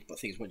 Once you get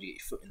your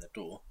foot in the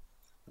door,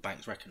 the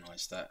banks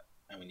recognise that,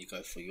 and when you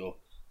go for your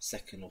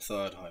second or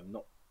third home,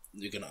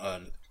 you're going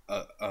to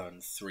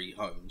earn 3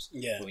 homes.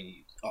 Yeah. But when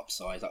you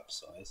upsize,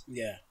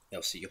 yeah,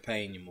 they'll see you're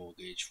paying your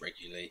mortgage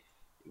regularly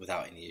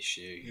without any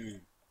issue,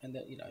 and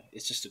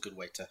it's just a good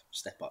way to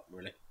step up,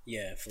 really.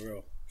 Yeah,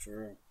 for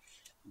real.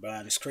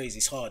 Man, it's crazy.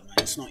 It's hard, man.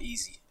 It's not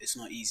easy.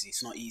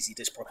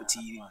 This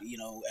property,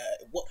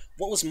 what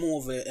was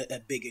more of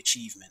a big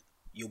achievement?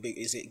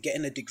 Is it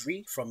getting a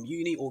degree from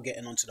uni or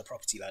getting onto the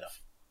property ladder?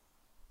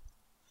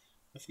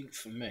 I think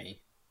for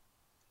me,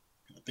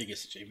 the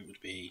biggest achievement would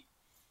be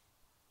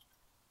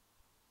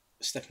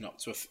stepping up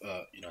to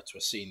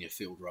a senior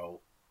field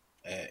role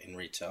in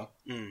retail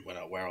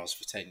where I was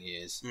for 10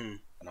 years, and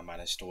I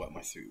managed to work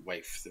my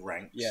way through the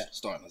ranks.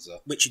 Starting as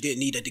which you didn't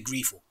need a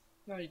degree for.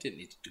 No, you didn't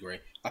need a degree.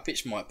 I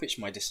pitched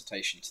my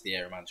dissertation to the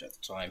area manager at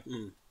the time.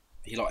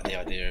 He liked the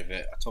idea of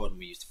it. I told him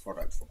we used a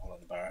product from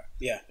Holland & Barrett,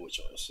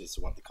 which is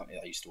the company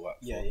that I used to work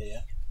for.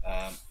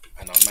 And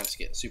I managed to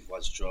get a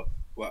supervisor job,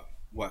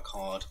 work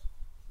hard,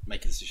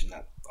 make a decision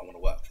that I want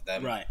to work for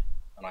them. Right.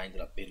 And I ended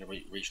up being a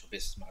regional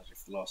business manager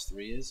for the last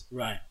 3 years.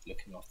 Right.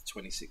 Looking after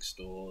 26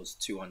 stores,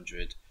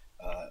 200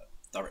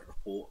 direct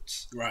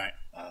reports. Right.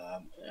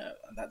 And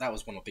that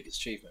was one of my biggest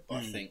achievements. But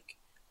I think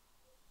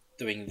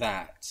doing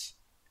that,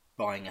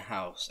 buying a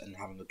house and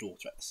having a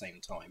daughter at the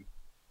same time,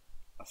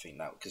 I think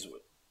that, because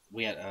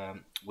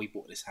we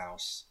bought this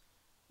house,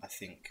 I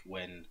think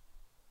when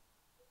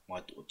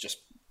just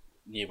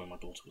near when my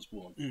daughter was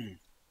born,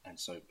 and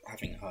so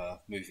having her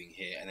moving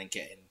here and then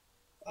getting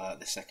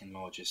the second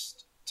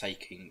largest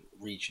taking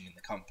region in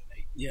the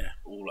company,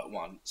 all at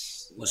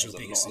once, was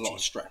a lot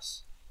of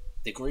stress.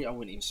 Degree, I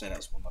wouldn't even say that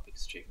was one of my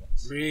biggest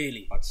achievements.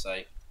 Really, I'd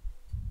say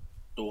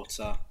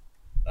daughter,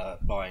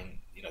 buying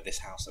this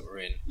house that we're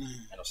in,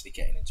 and obviously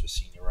getting into a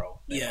senior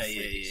role. Yeah.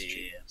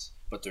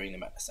 But doing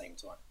them at the same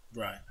time.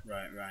 Right.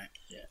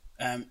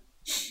 Yeah.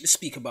 Let's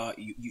speak about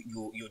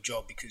your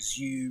job, because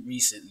you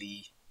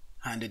recently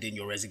handed in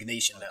your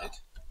resignation letter.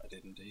 I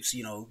did indeed.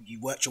 So, you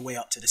worked your way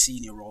up to the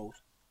senior role,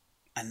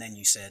 and then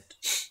you said,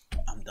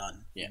 "I'm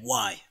done." Yeah.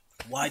 Why?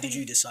 Why did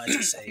you decide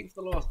to say? I think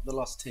for the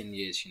last 10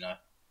 years,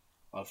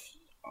 I've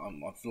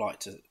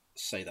liked to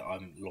say that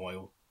I'm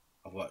loyal.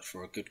 I've worked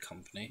for a good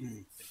company.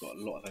 They've got a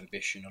lot of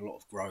ambition, a lot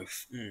of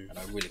growth, and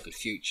a really good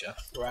future.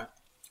 Right.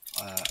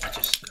 I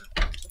just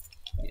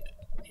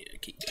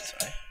keep it.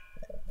 Sorry.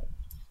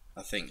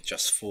 I think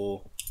just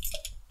for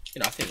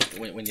I think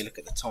when you look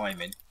at the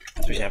timing,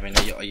 especially having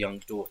a young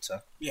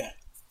daughter,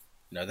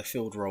 the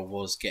field role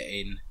was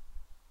getting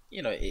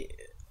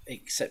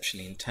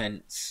exceptionally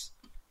intense.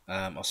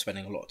 I was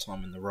spending a lot of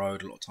time on the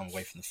road, a lot of time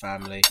away from the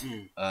family.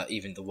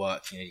 Even the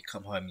work, you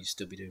come home, you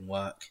still be doing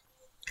work.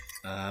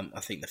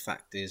 I think the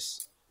fact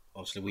is,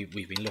 obviously,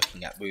 we've been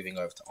looking at moving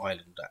over to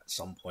Ireland at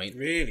some point.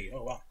 Really?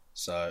 Oh wow!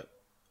 So,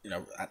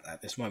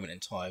 at this moment in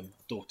time,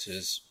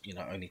 daughter's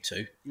only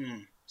 2,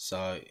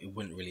 so it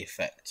wouldn't really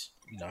affect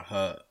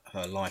her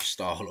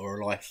lifestyle or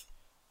her life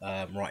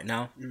right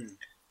now.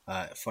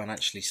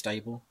 Financially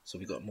stable, so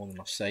we've got more than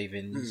enough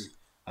savings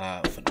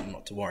for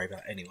not to worry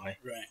about anyway.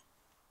 Right.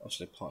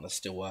 Obviously, partner's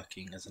still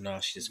working as a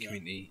nurse. She's a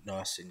community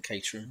nurse in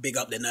catering. Big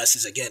up the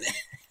nurses again.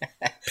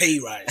 Pay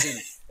rise,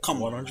 innit?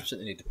 Come on, 100%. They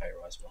need to pay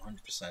rise.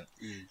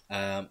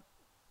 100%.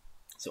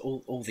 So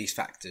all these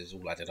factors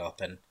all added up,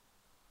 and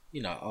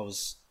you know, I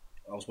was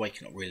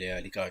waking up really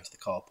early, going to the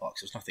car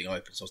parks. There was nothing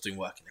open, so I was doing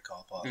work in the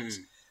car parks.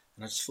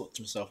 And I just thought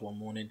to myself one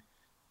morning,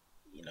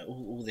 you know,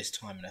 all this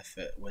time and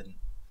effort when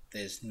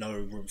there's no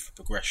room for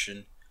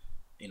progression.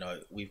 You know,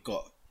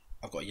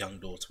 I've got a young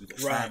daughter. We've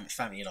got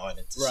family in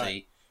Ireland to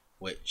see,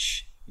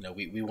 which, you know,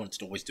 we wanted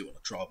to always do it on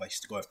a trial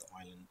basis, to go over to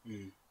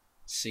Ireland,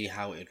 see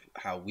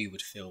how we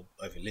would feel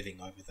over living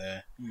over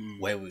there,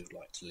 where we would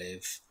like to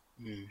live,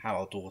 how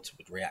our daughter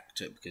would react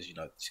to it, because, you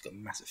know, she's got a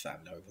massive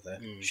family over there.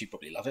 She'd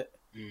probably love it.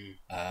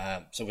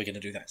 So we're going to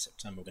do that in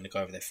September. We're going to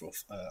go over there for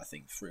I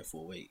think 3 or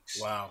 4 weeks.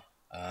 Wow.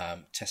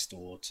 Test the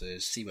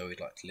waters, see where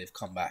we'd like to live,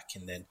 come back,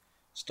 and then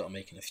start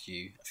making a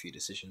few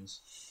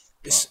decisions.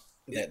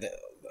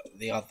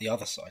 The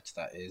other side to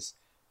that is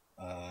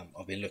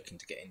I've been looking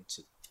to get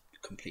into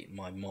completing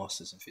my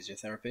masters in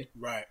physiotherapy.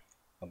 Right.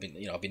 I've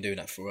been doing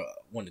that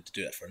wanted to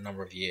do that for a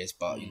number of years,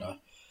 but you know,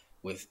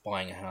 with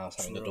buying a house,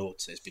 having a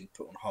daughter, it's been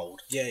put on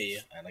hold.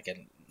 Yeah. And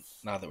again,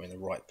 now that we're in the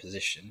right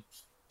position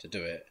to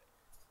do it,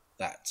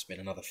 that's been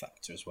another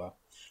factor as well.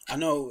 I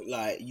know,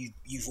 like,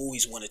 you've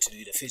always wanted to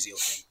do the physio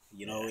thing.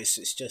 You know,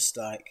 it's just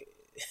like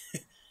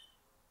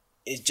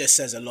it just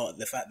says a lot,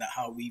 the fact that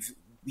how we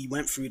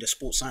went through the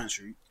sports science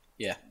route.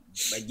 Yeah.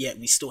 But yet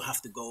we still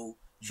have to go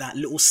that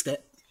little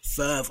step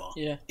further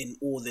in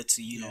order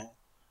to, you know,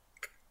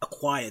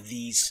 acquire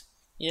these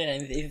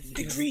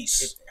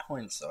degrees.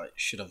 Hindsight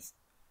should have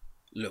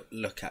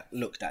looked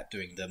at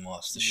doing the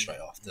masters straight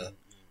after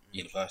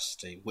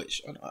university,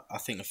 which I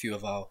think a few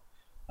of our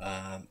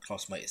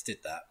classmates did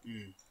that.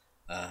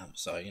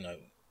 So, you know,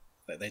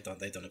 they've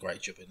done a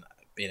great job in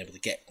being able to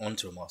get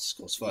onto a master's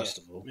course first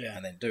of all,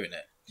 and then doing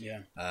it.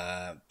 Yeah.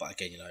 But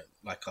again, you know,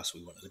 like us,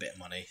 we wanted a bit of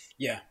money.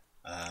 Yeah.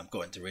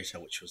 Got into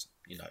retail, which was,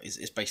 you know,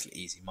 is basically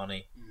easy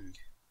money.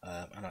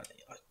 And I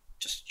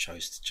just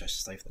chose to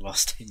stay for the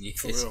last 10 years.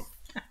 For real.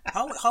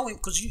 How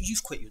because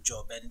you've quit your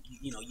job, and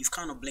you know, you've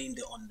kind of blamed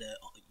it on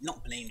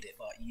not blamed it,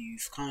 but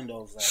you've kind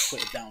of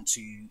put it down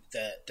to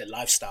the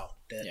lifestyle,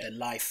 the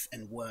life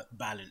and work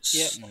balance.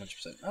 Yeah,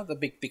 100%. The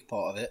big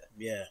part of it.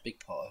 Yeah, big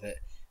part of it.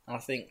 And I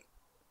think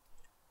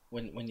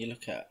when you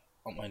look at,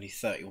 I'm only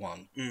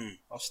 31,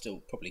 I've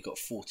still probably got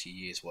 40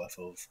 years worth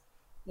of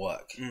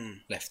work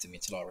left in me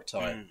till I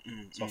retire.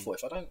 So I thought,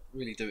 if I don't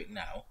really do it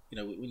now, you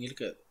know, when you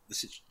look at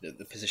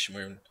the position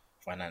we're in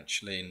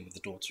financially and with the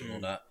daughter and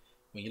all that,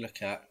 when you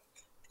look at,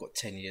 I've got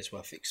 10 years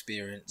worth of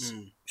experience,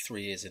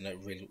 3 years in a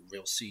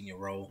real senior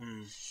role,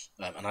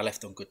 and I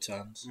left on good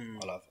terms.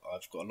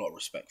 I've got a lot of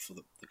respect for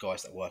the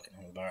guys that work at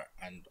Hamilton Barrett,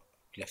 and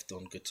left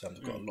on good terms.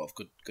 I've got a lot of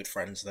good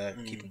friends there,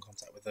 keep in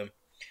contact with them.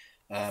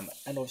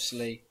 And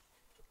obviously,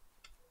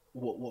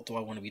 what do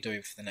I want to be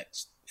doing for the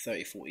next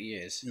 30, 40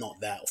 years? Not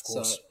that, of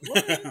course.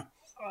 So,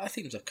 I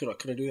think I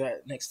could do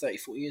that next 30,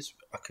 40 years.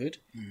 I could,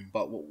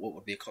 but what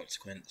would be a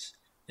consequence?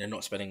 You know,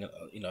 not spending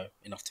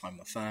enough time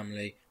with my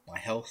family, my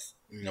health.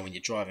 You know, when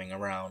you're driving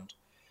around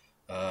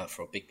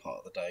for a big part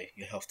of the day,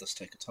 your health does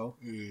take a toll.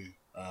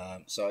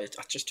 So I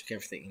just took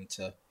everything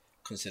into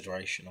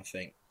consideration. I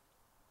think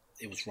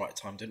it was right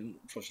time.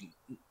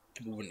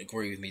 People wouldn't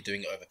agree with me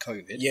doing it over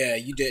COVID. Yeah,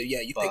 you did.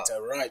 Yeah, you picked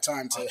a right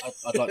time to.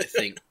 I'd like to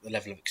think the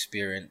level of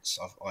experience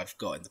I've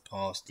got in the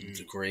past and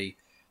degree,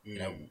 you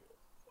know,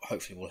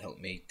 hopefully will help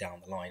me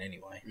down the line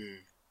anyway.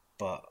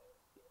 But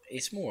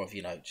it's more of,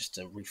 you know, just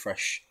to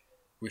refresh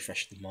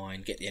the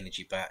mind, get the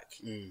energy back,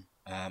 and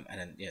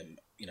then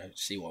you know,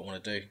 see what I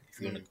want to do. If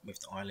you want to move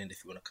to Ireland,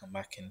 if you want to come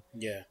back, and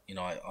you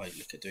know, I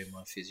look at doing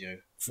my physio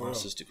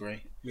master's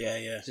degree.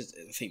 I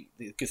think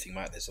the good thing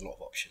about it, there's a lot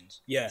of options.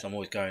 So I'm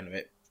always going with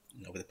it,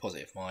 you know, with a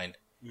positive mind.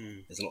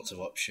 There's lots of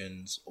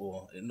options,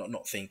 or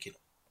not thinking,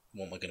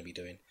 what am I going to be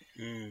doing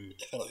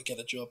if I don't get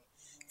a job?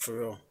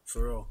 For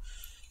real.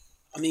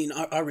 I mean,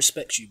 I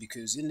respect you,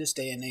 because in this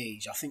day and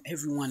age, I think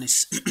everyone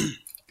is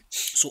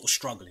sort of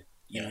struggling,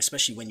 you know,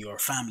 especially when you're a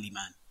family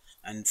man,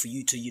 and for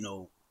you to, you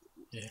know,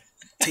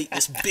 take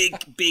this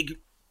big,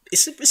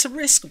 it's a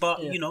risk,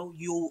 but you know,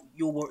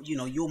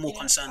 you're more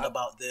concerned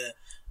about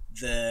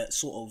the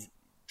sort of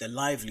the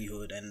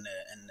livelihood and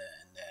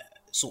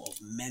the sort of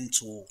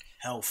mental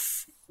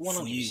health.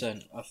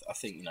 100%. I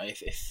think, you know,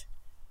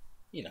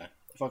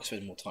 if I could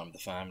spend more time with the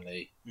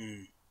family,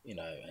 you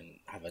know, and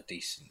have a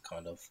decent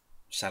kind of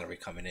salary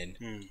coming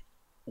in,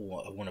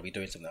 or I want to be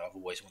doing something that I've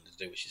always wanted to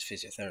do, which is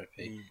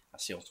physiotherapy.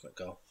 That's the ultimate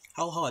goal.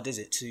 How hard is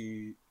it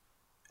to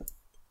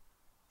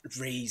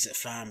raise a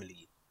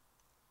family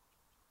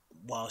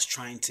whilst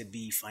trying to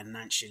be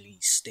financially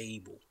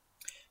stable?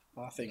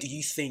 Do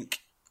you think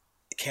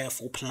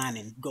careful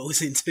planning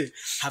goes into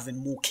having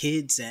more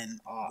kids,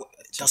 and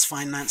does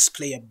finance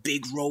play a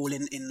big role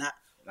in that?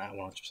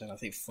 100%. I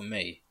think for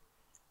me,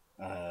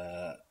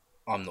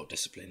 I'm not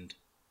disciplined.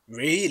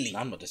 Really?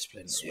 I'm not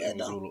disciplined.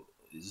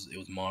 It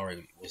was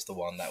Mari was the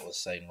one that was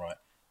saying, right,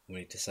 we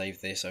need to save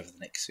this over the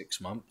next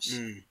 6 months.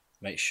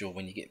 make sure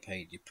when you get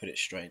paid, you put it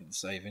straight into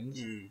savings,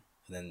 and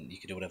then you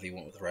can do whatever you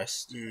want with the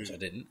rest, which I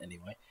didn't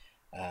anyway.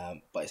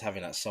 But it's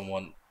having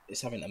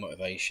that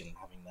motivation,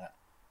 having that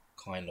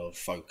kind of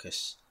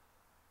focus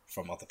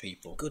from other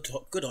people.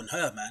 Good on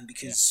her, man.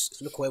 Because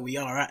look where we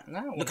are at.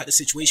 Look at the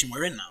situation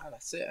we're in now.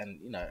 That's it.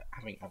 And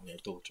having a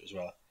daughter as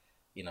well.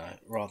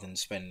 Rather than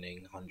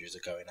spending hundreds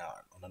of going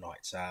out on a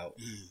nights out,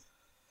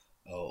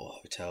 or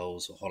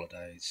hotels or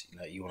holidays,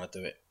 you want to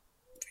do it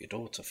for your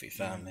daughter, for your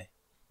family.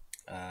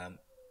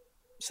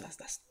 So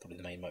that's probably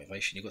the main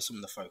motivation. You've got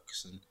someone to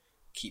focus and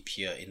keep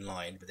you in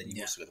line, but then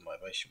you've also got the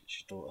motivation, which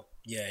is your daughter.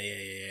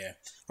 Yeah.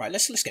 Right,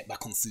 let's get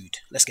back on food.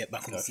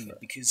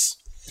 Because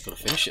you've got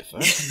to finish it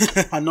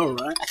first. I know,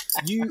 right?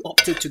 You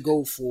opted to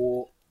go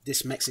for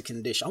this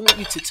Mexican dish. I want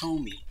you to tell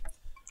me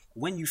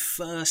when you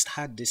first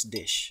had this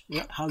dish,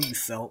 how you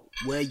felt,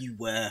 where you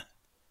were,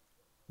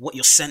 what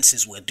your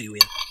senses were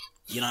doing.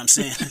 You know what I'm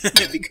saying?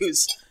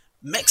 Because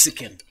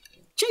Mexican,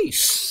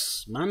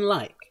 jeez, man,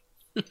 like.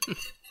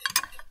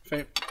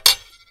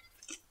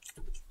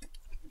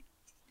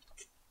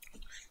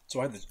 So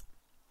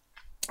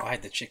I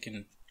had the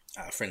chicken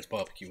at a friend's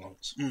barbecue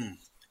once,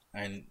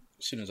 and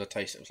as soon as I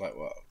tasted it, I was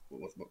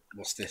like,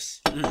 what's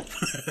this?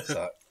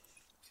 So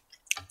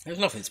there was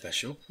nothing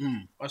special.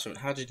 I just went,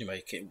 how did you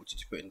make it? What did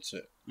you put into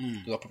it?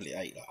 Because I probably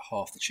ate like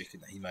half the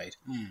chicken that he made.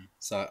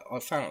 So I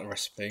found out the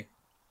recipe,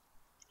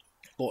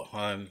 brought it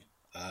home,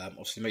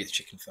 obviously made the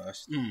chicken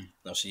first, and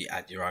obviously you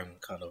add your own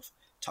kind of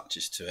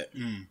touches to it.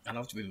 And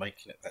I've been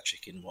making that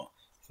chicken for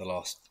the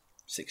last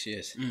 6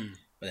 years.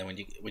 But then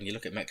when you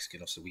look at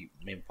Mexican, obviously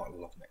me and partner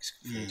love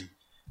Mexican food.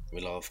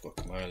 We love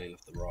guacamole,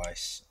 love the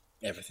rice,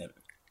 everything.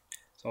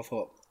 So I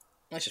thought,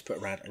 let's just put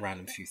a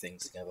random few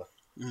things together.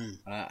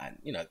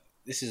 And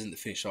this isn't the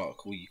finished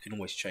article. You can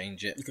always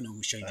change it.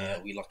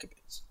 We like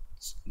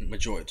the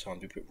majority of the time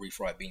we put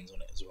refried beans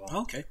on it as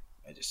well. Okay.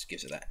 It just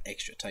gives it that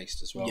extra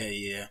taste as well.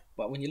 Yeah.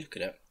 But when you look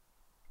at it,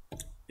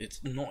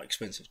 it's not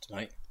expensive to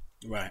make.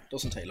 Right.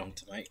 Doesn't take long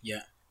to make.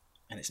 Yeah.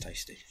 And it's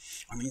tasty.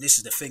 I mean, this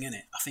is the thing,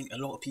 innit? I think a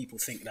lot of people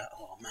think that,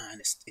 oh man,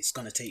 it's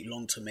gonna take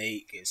long to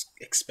make, it's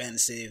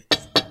expensive.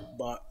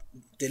 But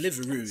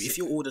Deliveroo, if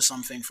you order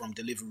something from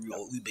Deliveroo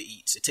or Uber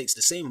Eats, it takes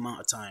the same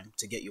amount of time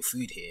to get your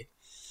food here.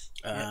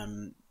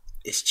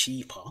 It's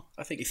cheaper,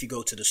 I think, if you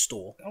go to the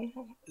store.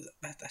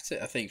 That's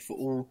it. I think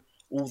for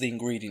all the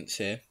ingredients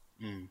here,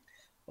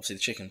 obviously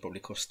the chicken probably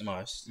costs the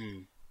most.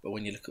 But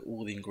when you look at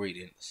all the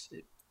ingredients,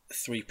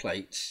 3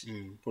 plates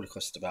probably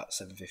cost about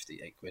 £7.50,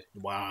 £8.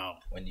 Wow.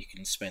 When you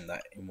can spend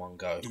that in one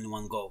go.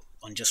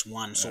 On just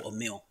one sort of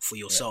meal for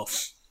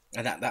yourself.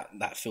 And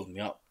that filled me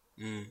up.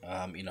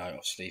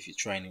 Obviously if you're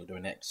training or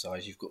doing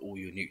exercise, you've got all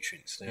your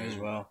nutrients there as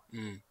well.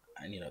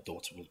 And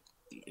daughter will,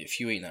 if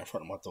you eat that in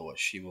front of my daughter,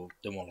 she will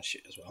demolish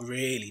it as well.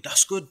 Really?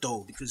 That's good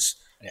though, because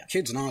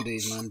kids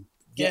nowadays, man,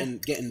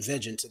 getting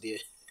veg into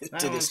this.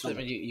 I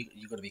mean,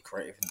 you got to be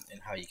creative in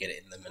how you get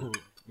it in them,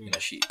 and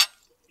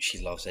she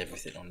loves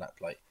everything on that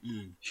plate.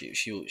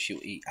 She'll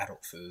eat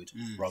adult food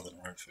rather than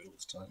her own food all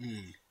the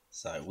time.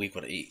 So we've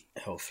got to eat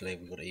healthily.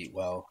 We've got to eat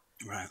well,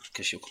 right?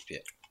 Because she'll copy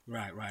it.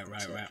 Right.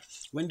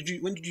 When did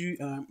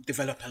you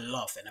develop a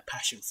love and a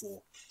passion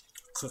for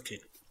cooking?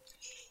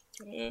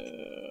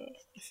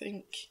 I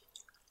think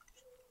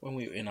when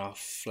we were in our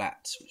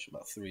flat, which was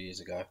about 3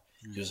 years ago.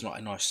 It was like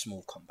a nice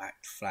small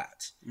compact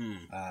flat.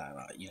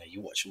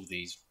 You watch all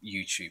these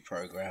YouTube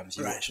programs,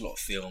 you watch a lot of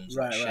films,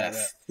 like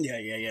Chef. Yeah.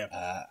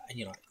 And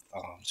you're like,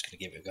 I'm just going to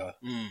give it a go.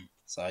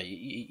 So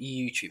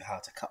you YouTube how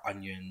to cut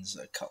onions,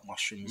 cut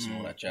mushrooms and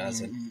all that jazz,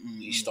 and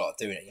you start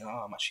doing it,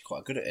 I'm actually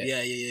quite good at it.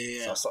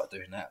 Yeah. So I started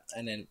doing that,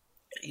 and then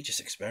you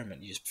just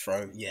experiment. You just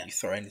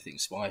throw anything,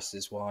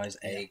 spices wise,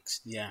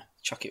 eggs,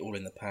 chuck it all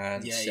in the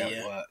pan, see how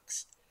it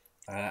works.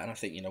 And I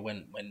think,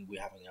 when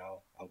we're having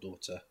our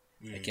daughter,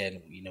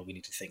 again, we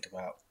need to think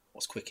about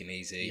what's quick and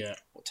easy,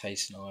 what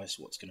tastes nice,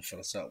 what's going to fill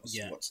us up,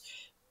 what's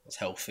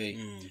healthy,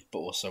 but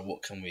also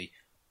what can we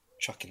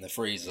chuck in the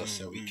freezer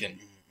so we can,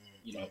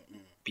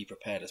 be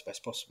prepared as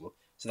best possible.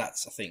 So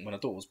that's, I think, when our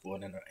daughter was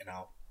born in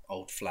our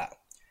old flat,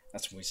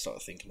 that's when we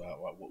started thinking about,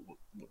 right,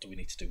 what do we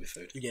need to do with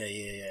food?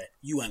 Yeah.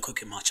 You weren't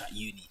cooking much at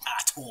uni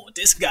at all.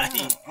 This guy.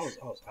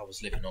 I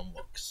was living on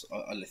what? Cause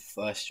I lived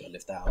first year. I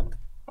lived out.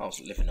 I was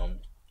living on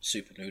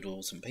super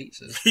noodles and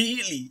pizzas.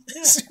 Really?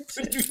 Yeah.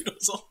 Super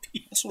noodles on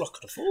pizza. That's all I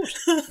could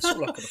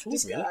afford.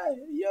 This really. guy,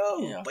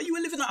 Yeah. But you were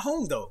living at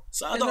home though,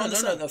 so I don't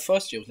understand. No. The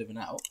first year I was living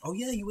out. Oh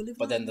yeah, you were living.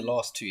 But then the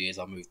last 2 years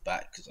I moved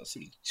back because I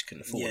simply just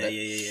couldn't afford it.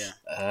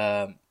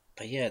 Yeah.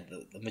 But yeah,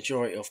 the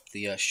majority of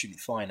the student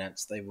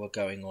finance, they were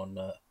going on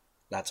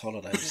lads'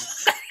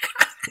 holidays.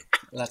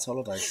 Lads'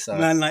 holidays. So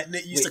man, like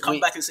they used to come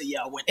back and say,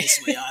 "Yeah, I went this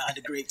way. I had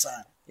a great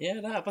time." Yeah,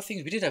 but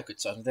things we did have good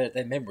times.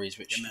 They're memories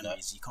which you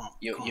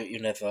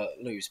never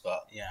lose.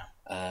 But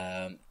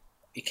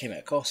it came at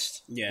a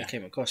cost. Yeah, it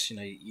came at a cost.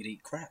 You'd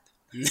eat crap.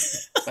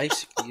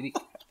 Basically, you'd eat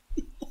crap.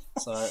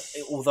 So,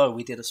 although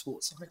we did a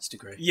sports science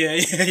degree, yeah,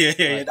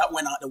 that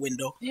went out the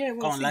window. Yeah,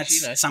 well, come on,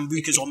 lads,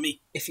 Sambuca's on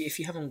me. If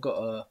you haven't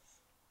got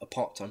a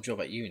part-time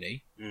job at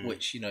uni,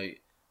 which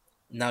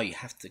now you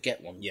have to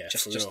get one. Yeah,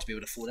 just to be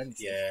able to afford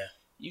anything. Yeah.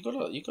 You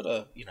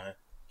gotta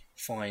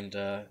find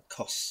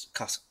cost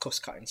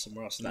cutting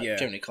somewhere else, and that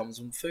generally comes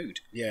on food.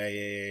 Yeah.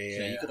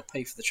 You got to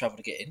pay for the travel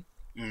to get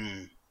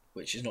in,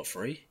 which is not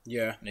free.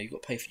 Yeah. You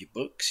got to pay for your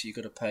books. You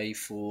got to pay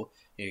for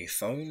your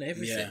phone,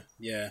 everything.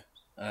 Yeah.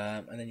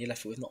 And then you're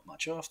left with not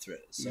much after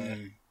it. So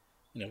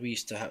we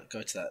used to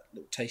go to that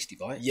little Tasty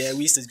Bites. Yeah,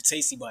 we used to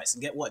Tasty Bites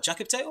and get what,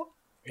 jacket potato?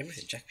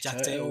 Everything. Jack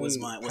potato was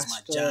my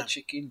pasta, jam.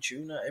 Chicken,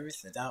 tuna,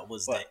 everything. That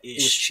was but the ish.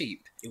 It was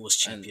cheap. It was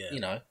cheap.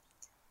 And,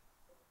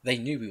 they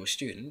knew we were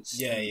students.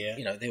 Yeah,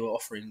 and, they were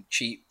offering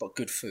cheap but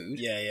good food.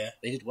 Yeah.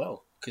 They did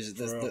well because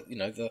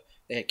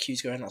they had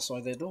queues going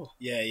outside their door.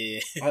 Yeah.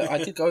 I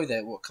did go there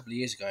a couple of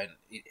years ago, and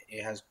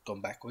it has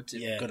gone backwards.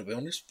 I've got to be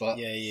honest, but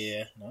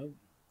yeah.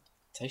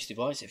 Tasty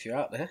Bites, if you're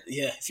out there,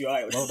 if you're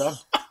out, well done.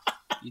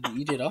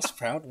 you did us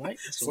proud, mate.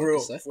 For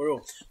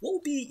real. What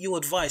would be your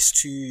advice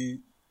to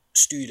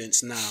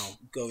students now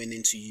going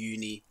into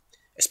uni,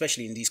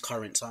 especially in these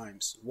current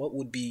times? What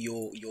would be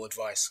your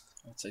advice?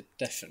 I'd say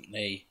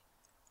definitely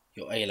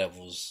your A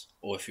levels,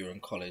 or if you're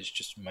in college,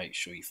 just make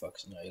sure you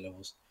focus on your A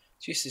levels.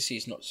 GCSE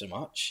is not so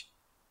much,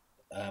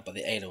 but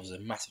the A levels are a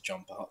massive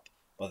jump up.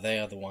 But they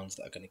are the ones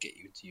that are going to get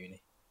you into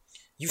uni.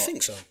 You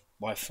think so?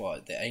 By far,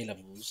 the A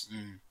levels.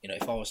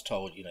 If I was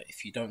told,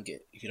 if you don't do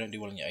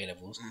well in your A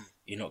levels,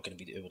 you're not going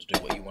to be able to do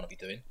what you want to be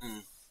doing.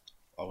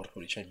 I would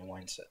probably change my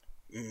mindset.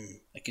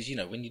 Because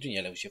when you're doing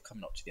your A levels, you're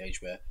coming up to the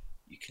age where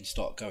you can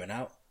start going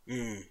out.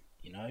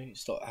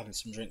 Start having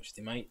some drinks with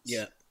your mates.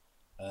 Yeah.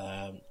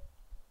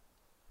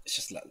 It's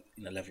just like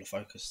level of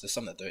focus. There's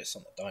some that do it,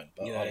 some that don't.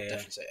 But I would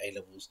definitely say A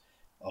levels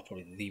are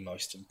probably the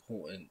most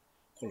important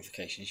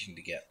qualifications you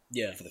need to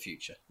get for the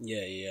future.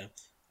 Yeah.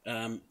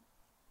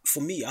 For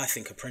me, I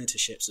think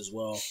apprenticeships as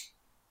well.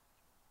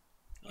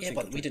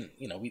 But we didn't.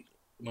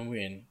 When we were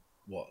in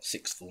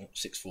sixth form.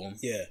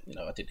 Yeah.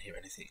 I didn't hear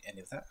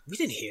any of that. We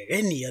didn't hear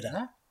any of that.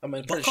 No? I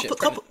mean, but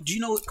do you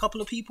know a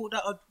couple of people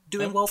that are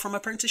doing well from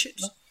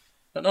apprenticeships? No.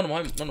 None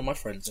of my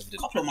friends ever did.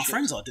 A couple of my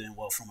friends are doing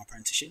well from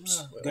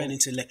apprenticeships. Going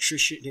into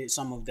electrician.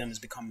 Some of them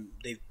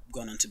they've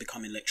gone on to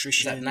become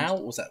electricians. Is that now,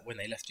 or was that when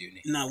they left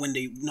uni?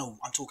 No,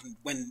 I'm talking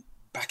when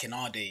back in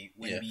our day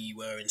when we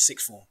were in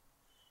sixth form.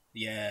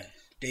 Yeah,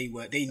 they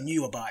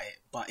knew about it,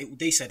 but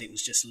they said it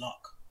was just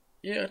luck.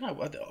 Yeah, no,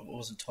 I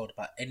wasn't told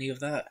about any of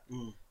that.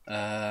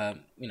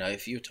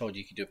 If you were told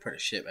you could do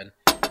apprenticeship and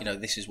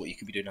this is what you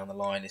could be doing down the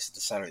line, this is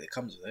the salary that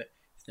comes with it,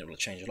 it will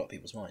change a lot of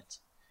people's minds.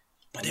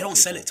 But they don't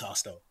sell it to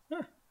us though.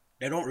 No.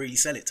 They don't really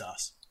sell it to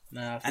us.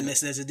 No, and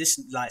there's this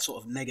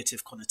sort of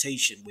negative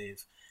connotation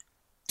with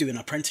doing an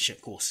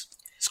apprenticeship course.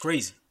 It's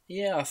crazy.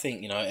 Yeah, I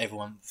think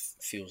everyone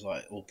feels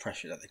like all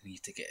pressure that they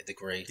need to get a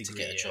degree to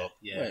get a job.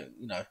 Yeah,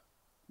 well,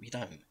 you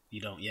don't.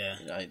 You don't. Yeah.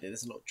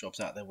 There's a lot of jobs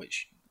out there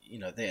which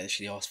they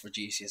actually ask for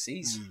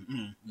GCSEs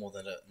more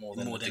than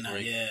a degree.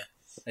 That, yeah.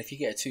 And if you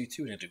get a 2-2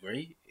 in a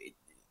degree,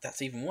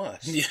 that's even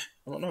worse. Yeah.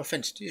 Well, no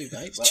offense to you,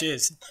 mate. But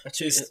Cheers.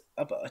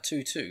 But a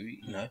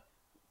 2-2,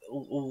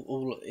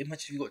 all imagine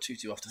if you got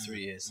 2-2 after 3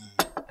 years,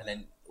 and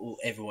then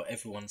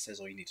everyone says,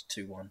 "Oh, you need a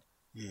 2-1."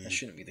 That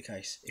shouldn't be the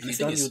case. If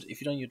you've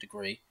done your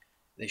degree,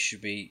 you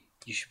should be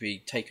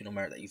taken on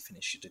merit that you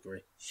finished your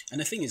degree. And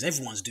the thing is,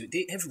 everyone's doing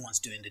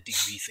the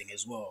degree thing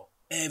as well.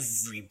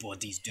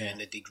 Everybody's doing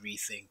the degree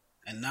thing,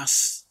 and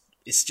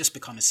it's just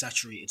become a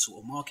saturated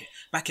sort of market.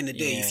 Back in the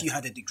day, if you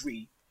had a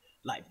degree,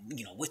 like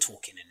we're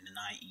talking in the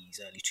 90s,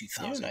 early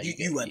 2000s,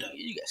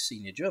 you get a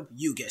senior job.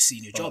 You get a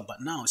senior job, but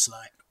now it's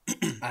like,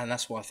 and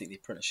that's why I think the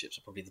apprenticeships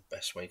are probably the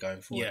best way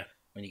going forward. Yeah.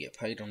 When you get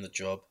paid on the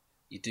job,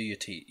 you do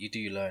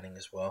your learning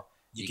as well.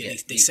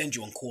 They send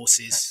you on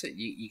courses. That's it.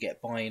 You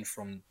get buy-in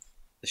from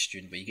the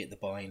student, but you get the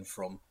buy-in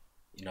from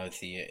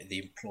the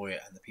employer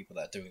and the people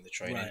that are doing the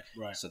training.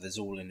 Right. So there's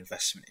all an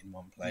investment in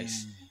one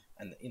place,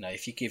 and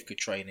if you give good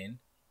training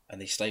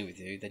and they stay with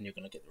you, then you're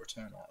going to get the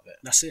return out of it.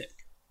 That's it.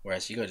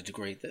 Whereas you go to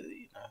degree,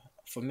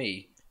 for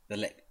me,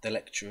 the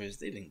lecturers,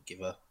 they didn't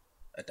give a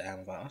damn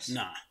about us.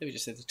 Nah. They were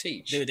just there to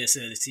teach. They were just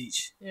there to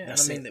teach. Yeah,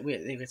 that's and I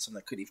mean, they had someone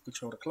that couldn't even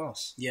control the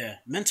class. Yeah,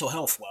 mental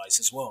health wise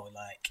as well.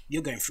 Like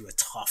you're going through a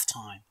tough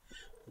time.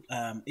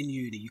 In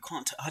uni, you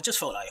can't. I just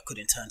felt like I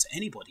couldn't turn to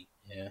anybody.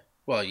 Yeah.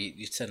 Well,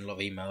 you send a lot of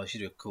emails, you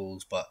do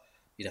calls, but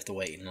you'd have to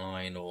wait in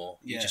line, or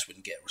you just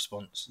wouldn't get a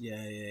response.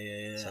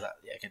 Yeah. So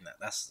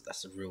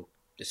that's a real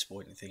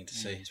disappointing thing to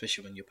see,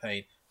 especially when you're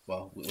paying.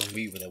 Well, when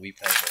we were there, we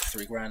paid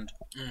 $3 grand,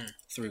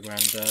 $3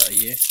 grand a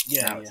year.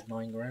 Yeah, now it's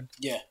 $9 grand.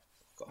 Yeah.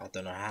 God, I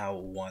don't know how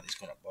or why it's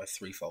gone up by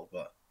threefold,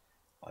 but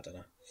I don't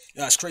know.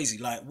 Yeah, it's crazy.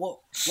 Like, what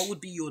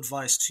would be your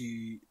advice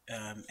to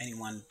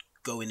anyone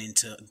going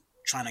into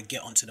trying to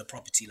get onto the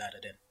property ladder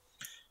then?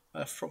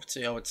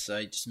 Property, I would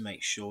say, just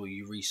make sure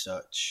you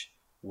research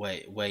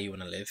where you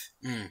want to live.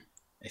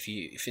 If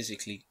you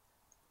physically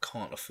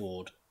can't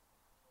afford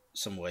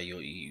somewhere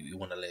you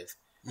want to live,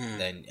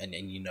 then and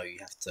you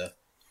have to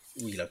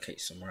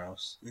relocate somewhere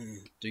else.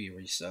 Do your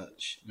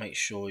research. Make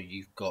sure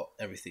you've got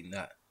everything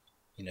that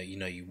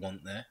you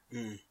want there.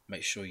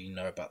 Make sure you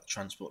know about the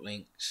transport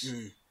links.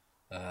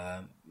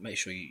 Make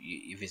sure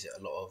you visit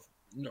a lot of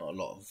not a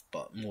lot of,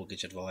 but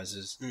mortgage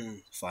advisors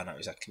to find out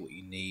exactly what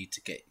you need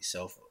to get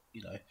yourself,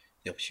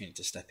 the opportunity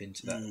to step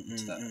into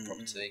that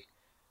property.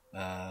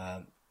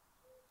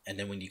 And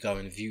then when you go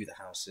and view the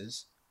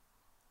houses,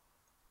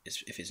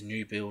 if it's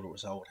new build or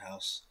it's old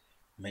house,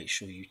 make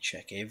sure you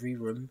check every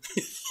room,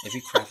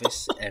 every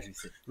crevice,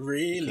 everything.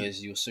 Really?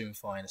 Because you'll soon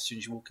find, as soon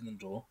as you walk in the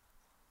door,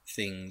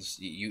 things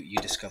you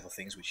discover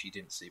things which you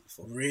didn't see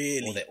before.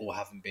 Really? Or they all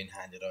haven't been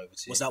handed over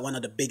to you. Was that one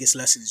of the biggest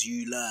lessons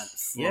you learned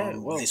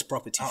from this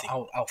property thing?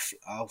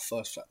 Our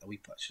first flat that we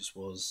purchased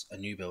was a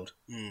new build.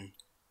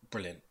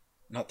 Brilliant.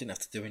 I didn't have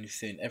to do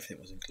anything. Everything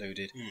was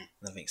included. And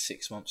I think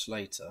 6 months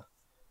later,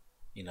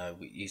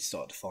 you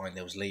started to find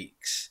there was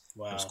leaks.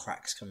 Wow. There was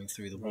cracks coming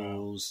through the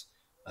walls.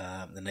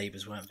 The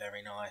neighbours weren't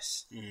very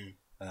nice.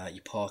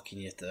 Your parking,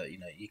 you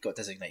got a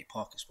designated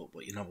parking spot,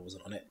 but your number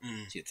wasn't on it.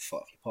 So you had to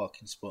fight for your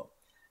parking spot.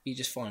 You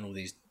just find all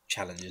these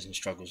challenges and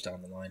struggles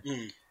down the line.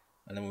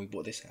 And then when we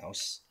bought this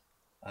house,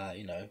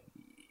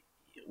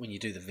 when you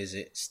do the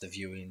visits, the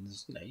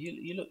viewings,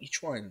 you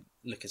try and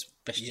look as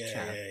best you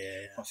can.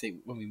 I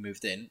think when we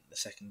moved in the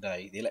second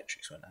day, the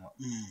electrics went out.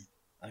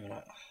 And we're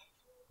like,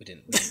 we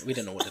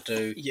didn't know what to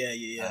do.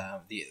 We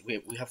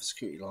have a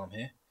security alarm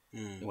here.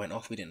 It went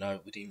off. We didn't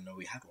even know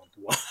we had one.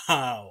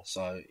 Wow.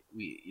 So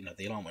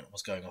the alarm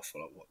was going off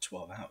for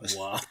 12 hours.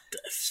 Wow.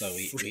 So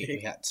we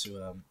had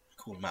to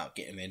call them out,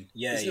 get them in.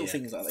 There's little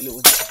things like that, little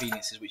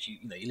inconveniences which you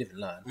live and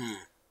learn.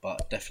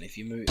 But definitely, if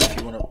you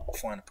want to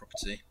find a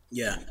property,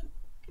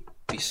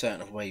 be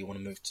certain of where you want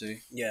to move to.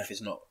 If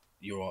it's not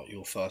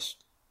your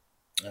first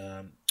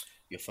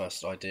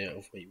idea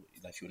of where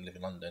if you want to live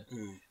in London,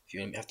 if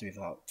you have to move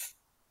out,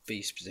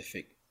 be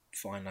specific.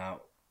 Find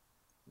out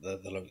the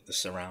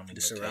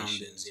surroundings,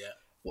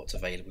 what's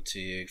available to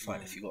you.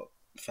 Find if you've got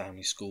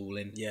family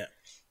schooling.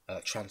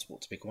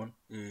 Transport's a big one.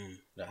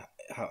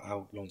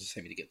 How long does it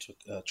take me to get to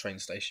a train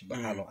station? But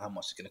how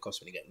much is it going to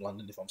cost me to get in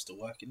London if I'm still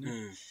working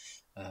there?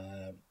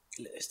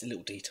 It's the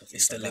little detail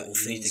things. It's the little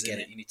things. You need to get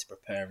it. You need to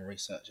prepare and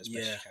research as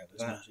best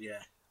you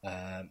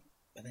can.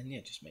 And then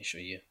just make sure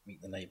you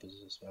meet the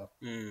neighbours as well.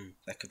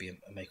 That could be a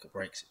make or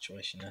break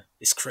situation there.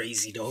 It's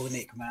crazy though,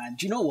 Nick, man.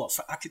 Do you know what?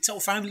 I could tell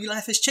family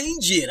life has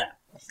changed here.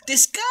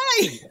 This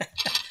guy,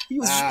 he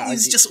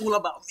was just all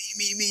about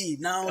me.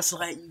 Now it's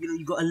like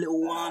you got a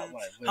little one.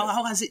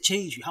 How has it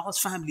changed you? How has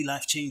family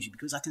life changed you?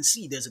 Because I can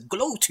see there's a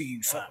glow to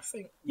you, fam.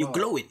 You're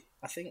glowing.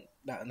 I think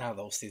that now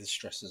they'll see the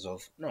stress and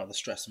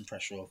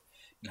pressure of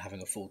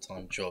having a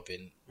full-time job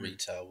in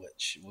retail,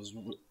 which was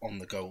on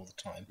the go all the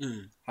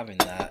time. Having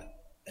that.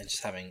 And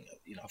just having,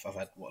 if I've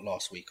had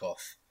last week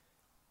off,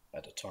 I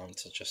had a time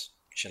to just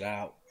chill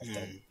out. I've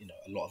done,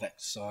 a lot of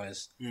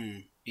exercise,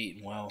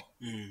 eating well.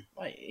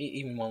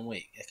 Even 1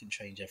 week, it can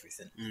change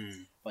everything.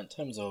 But in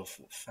terms of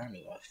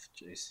family life,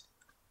 jeez,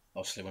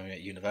 obviously when we were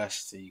at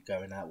university,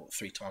 going out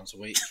 3 times a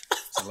week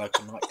to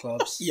local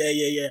nightclubs.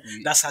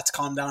 That's had to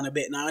calm down a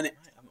bit now, isn't it?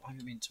 I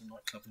haven't been to a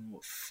nightclub in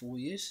 4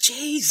 years.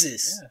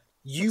 Jesus,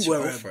 you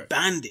were a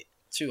bandit.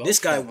 This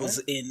guy was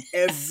in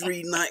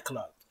every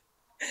nightclub.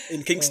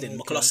 In Kingston,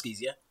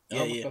 McCluskey's,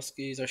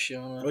 McCluskey's,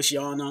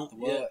 Oceana, The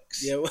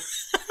Works.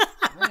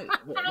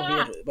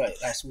 Right,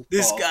 that's all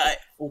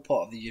all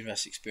part of the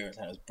university experience,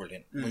 and it was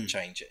brilliant. Wouldn't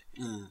change it.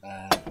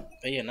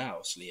 But now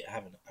obviously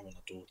having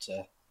a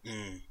daughter,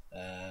 and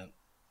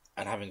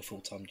having a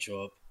full-time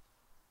job,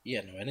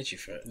 no energy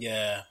for it.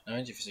 No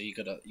energy for it. So you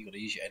gotta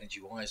use your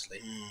energy wisely.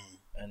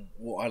 And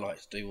what I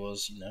like to do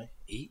was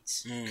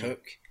eat,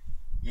 cook.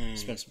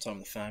 Spend some time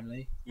with the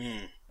family,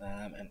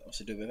 and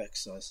also do a bit of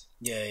exercise.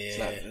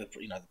 The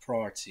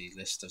priority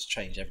list does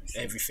change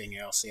everything. Everything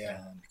else,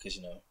 because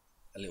a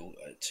little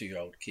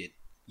 2-year-old kid.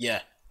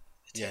 They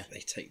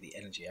take the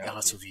energy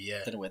out of you. I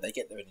don't know where they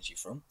get their energy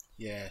from.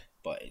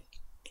 But it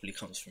probably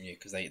comes from you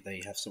because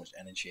they have so much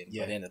energy, and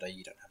by the end of the day,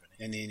 you don't have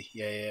any.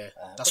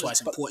 That's why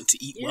it's important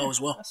to eat well as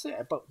well. That's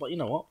it. But you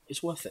know what?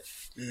 It's worth it.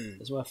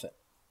 It's worth it.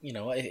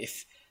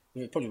 If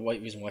probably the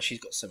reason why she's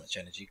got so much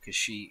energy because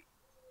she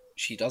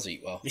does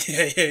eat well. In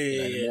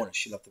the morning,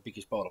 she'll have the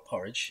biggest bowl of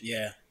porridge.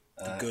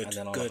 Good. And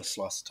then I'll have a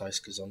slice of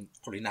toast because I'm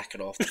probably knackered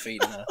after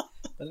feeding her.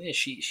 But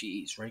she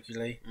eats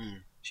regularly.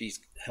 She's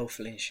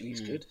healthy. She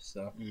eats good.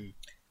 So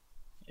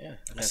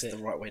that's the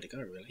right way to go,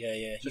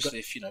 really. Especially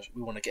if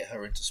we want to get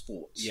her into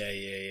sports.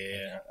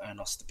 And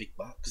us the big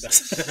bucks.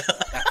 That's the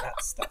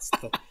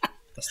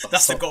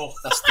goal.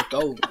 That's the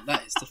goal.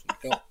 That is definitely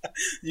the goal.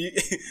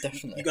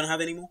 Definitely. You gonna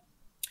have any more?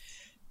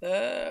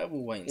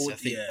 We'll wait and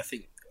see. I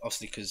think.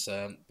 Obviously, because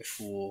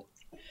before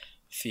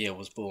Thea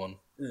was born,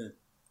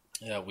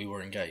 we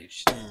were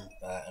engaged, and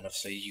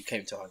obviously you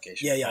came to our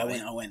engagement. I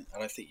went. I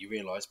don't think you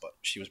realised, but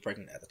she was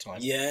pregnant at the time.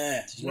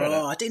 I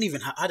didn't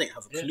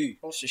have a clue.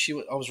 Also,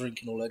 I was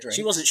drinking all her drinks.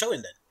 She wasn't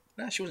showing then.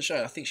 No, she wasn't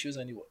showing. I think she was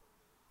only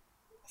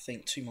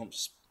 2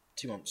 months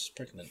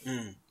pregnant.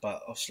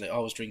 But obviously, I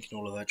was drinking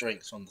all of her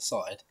drinks on the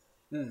side,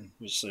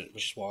 which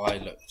is why I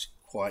looked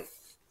quite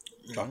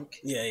drunk.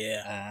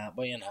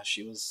 But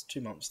she was 2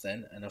 months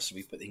then, and also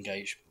we put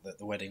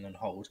the wedding on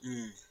hold,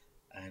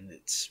 and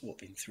it's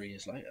been 3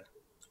 years later.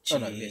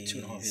 2.5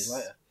 years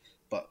later.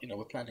 But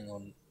we're planning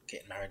on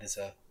getting married. There's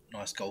a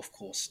nice golf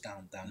course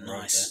down the road there.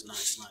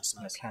 Nice.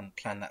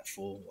 Plan that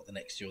for the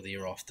next year or the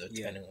year after,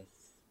 depending on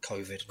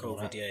COVID.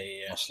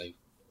 Yeah. Obviously,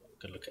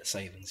 could look at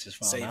savings as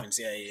well. Savings,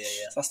 now.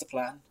 yeah. So that's the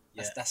plan.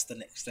 Yeah. That's the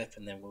next step,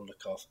 and then we'll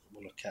look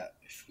at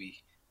if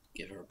we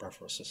give her a brother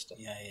or a sister.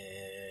 Yeah.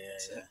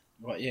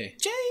 Right, you.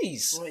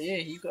 Jeez. Right, yeah.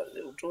 You got a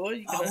little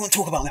joy. I won't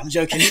talk about that. I'm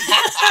joking.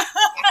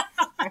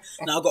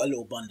 No, I've got a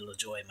little bundle of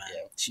joy, man.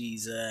 Yeah.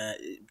 She's,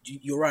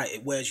 you're right.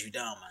 It wears you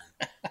down,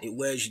 man. It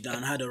wears you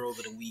down. I had her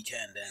over the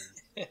weekend,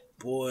 and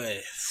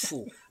boy,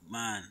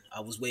 man,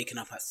 I was waking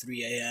up at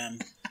 3 a.m.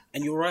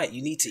 And you're right.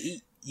 You need to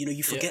eat.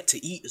 You forget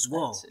to eat as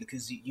well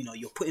because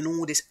you're putting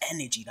all this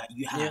energy that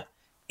you have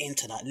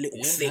into that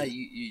little thing. No,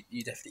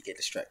 you definitely get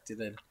distracted,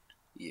 and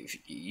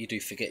you do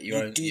forget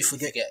your own. You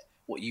forget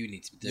what you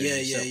need to be doing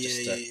yourself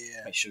just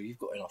to make sure you've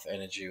got enough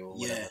energy or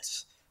whatever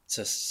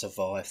to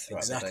survive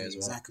throughout the day as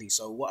well. Exactly.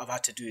 So what I've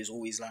had to do is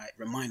always like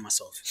remind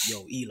myself,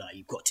 yo, Eli,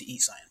 you've got to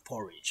eat something,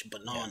 porridge,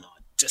 banana,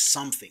 just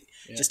something,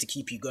 just to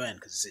keep you going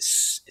because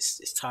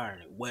it's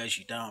tiring. It wears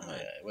you down, man.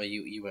 Yeah, well,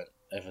 you weren't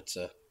ever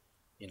to,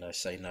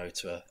 say no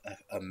to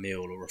a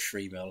meal or a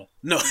free meal.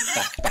 No,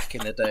 back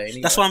in the day.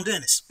 Anyway. That's why I'm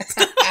doing this.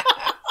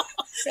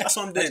 That's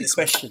why I'm doing this.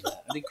 I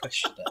didn't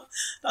question that.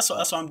 That's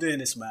why I'm doing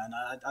this, man.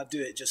 I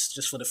do it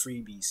just for the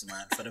freebies,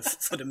 man,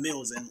 for the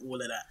meals and all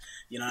of that.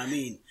 You know what I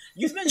mean?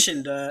 You've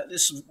mentioned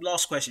this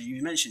last question.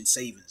 You mentioned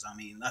savings. I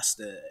mean, that's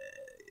the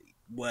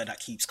word that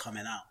keeps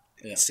coming out.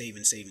 Yeah.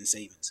 Savings.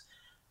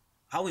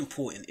 How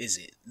important is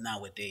it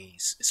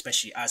nowadays,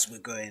 especially as we're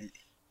going?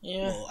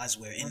 Yeah. Well, as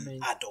we're in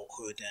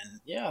adulthood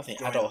and I think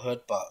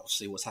adulthood, but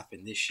obviously what's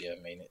happened this year.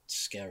 I mean, it's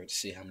scary to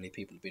see how many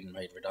people have been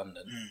made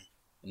redundant.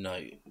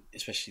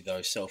 Especially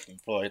those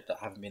self-employed that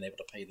haven't been able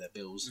to pay their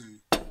bills.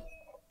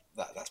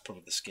 That's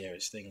probably the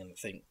scariest thing. And I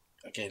think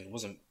again, it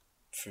wasn't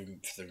through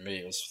me;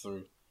 it was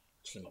through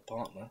my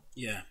partner.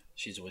 Yeah,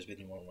 she's always been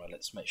the one where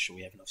let's make sure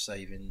we have enough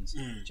savings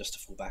just to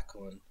fall back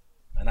on,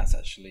 and that's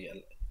actually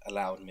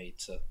allowed me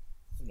to,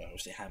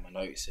 obviously hand my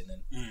notice in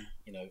and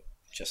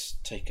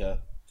just take a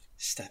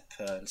step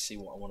and see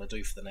what I want to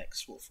do for the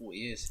next 40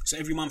 years. So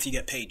every month you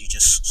get paid, you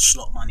just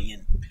slot money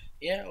in.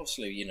 Yeah,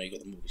 obviously, you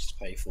got the mortgage to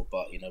pay for,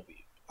 but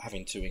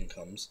having two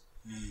incomes,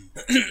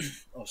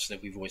 obviously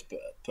we've always put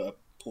a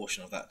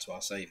portion of that to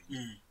our savings,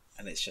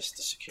 and it's just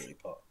the security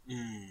part.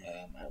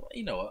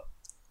 You know what?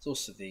 It's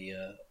also the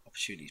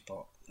opportunities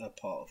part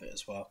of it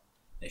as well.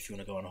 If you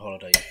want to go on a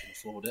holiday, you can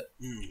afford it.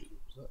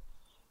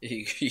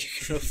 You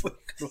can afford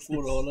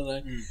a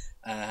holiday,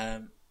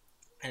 and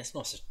it's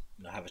nice to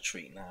have a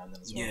treat now and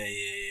then as well.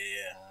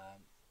 Yeah.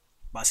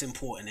 But it's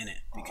important, isn't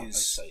it?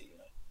 Because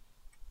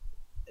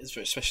I'd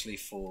say, especially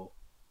for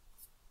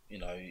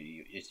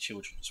your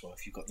children as well.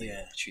 If you've got the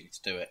opportunity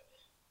to do it,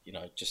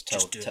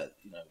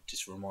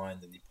 just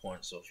remind them the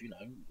importance of you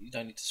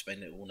don't need to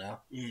spend it all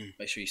now.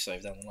 Make sure you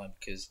save down the line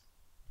because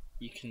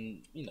you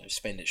can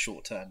spend it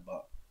short term,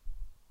 but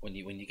when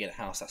you get a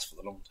house, that's for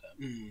the long term,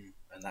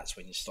 and that's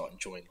when you start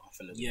enjoying life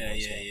a little bit more.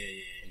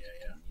 You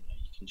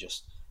can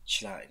just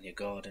chill out in your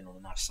garden on a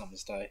nice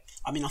summer's day.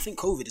 I mean, I think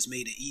COVID has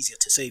made it easier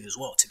to save as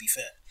well, to be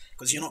fair,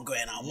 because you're not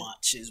going out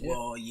much as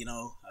well,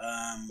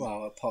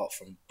 well, apart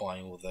from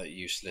buying all the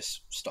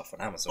useless stuff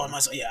on Amazon.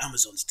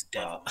 Amazon's the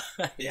devil.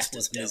 It's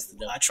the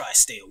devil. I try to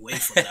stay away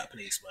from that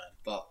place, man.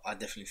 But I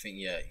definitely think,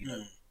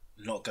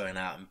 not going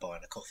out and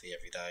buying a coffee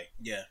every day.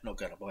 Yeah. Not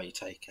going to buy your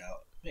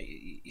takeout.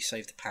 You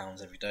save the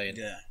pounds every day, and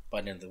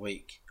by the end of the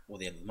week or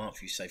the end of the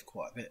month, you save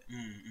quite a bit.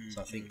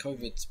 So I think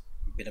COVID's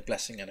been a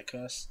blessing and a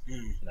curse,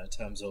 in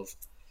terms of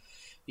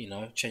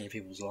changing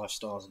people's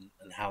lifestyles and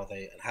how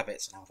they and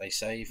habits and how they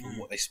save and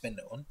what they spend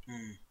it on.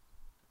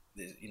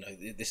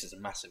 This is a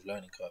massive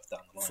learning curve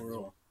down the line.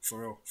 For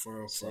real.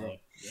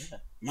 Yeah.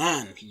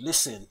 Man,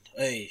 listen,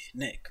 hey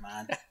Nick,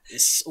 man,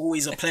 it's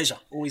always a pleasure.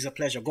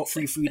 Got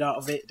free food out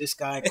of it. This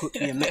guy cooked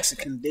me a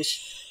Mexican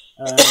dish.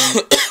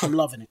 I'm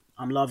loving it.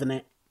 I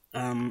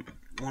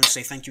want to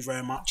say thank you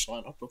very much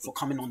for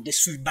coming on This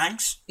Food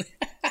Bangs.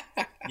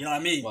 You know what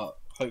I mean? Well,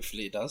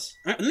 hopefully it does.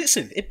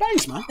 Listen, it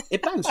bangs, man.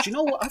 It bangs. Do you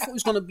know what? I thought it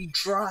was going to be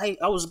dry.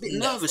 I was a bit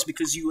nervous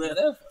because you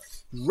were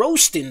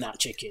roasting that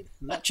chicken.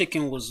 That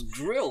chicken was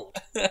grilled.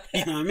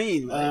 You know what I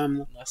mean?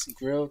 Nicely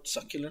grilled,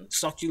 succulent.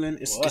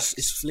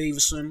 It's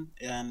flavoursome.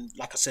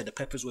 Like I said, the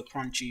peppers were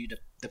crunchy.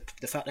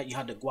 The fact that you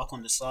had the guac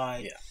on the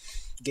side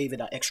gave it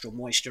that extra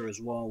moisture as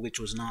well, which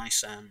was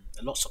nice.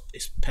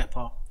 It's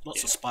pepper,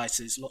 lots of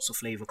spices, lots of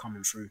flavour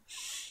coming through.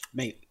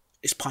 Mate,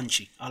 it's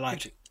punchy. I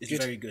like it. It's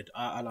very good.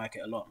 I like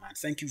it a lot, man.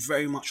 Thank you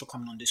very much for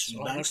coming on This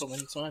Food Bangs.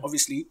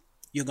 Obviously,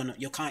 you're gonna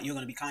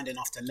be kind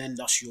enough to lend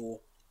us your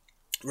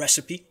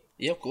recipe.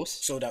 Yeah, of course.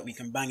 So that we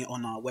can bang it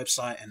on our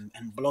website and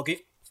blog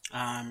it.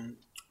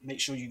 Make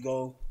sure you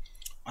go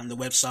on the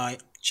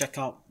website, check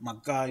out my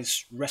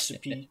guy's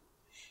recipe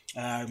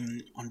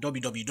on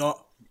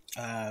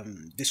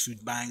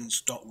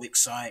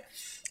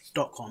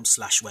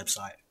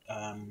www.thisfoodbangs.wixsite.com/website.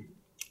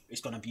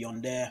 It's gonna be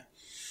on there.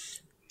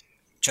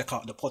 Check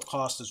out the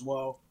podcast as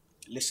well.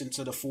 Listen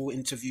to the full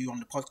interview on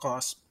the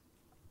podcast.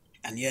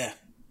 And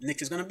Nick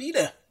is going to be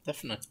there.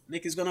 Definitely.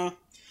 Nick is going to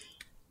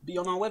be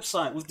on our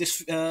website with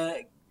this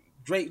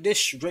great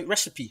dish, great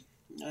recipe.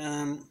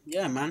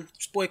 Yeah, man.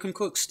 This boy can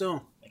cook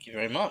still. Thank you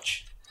very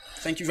much.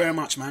 Thank you very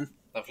much, man.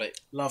 Lovely.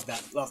 Love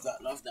that. Love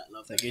that. Love that.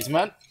 Love that. Take it easy,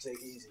 man. Take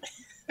it easy.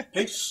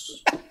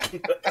 Peace.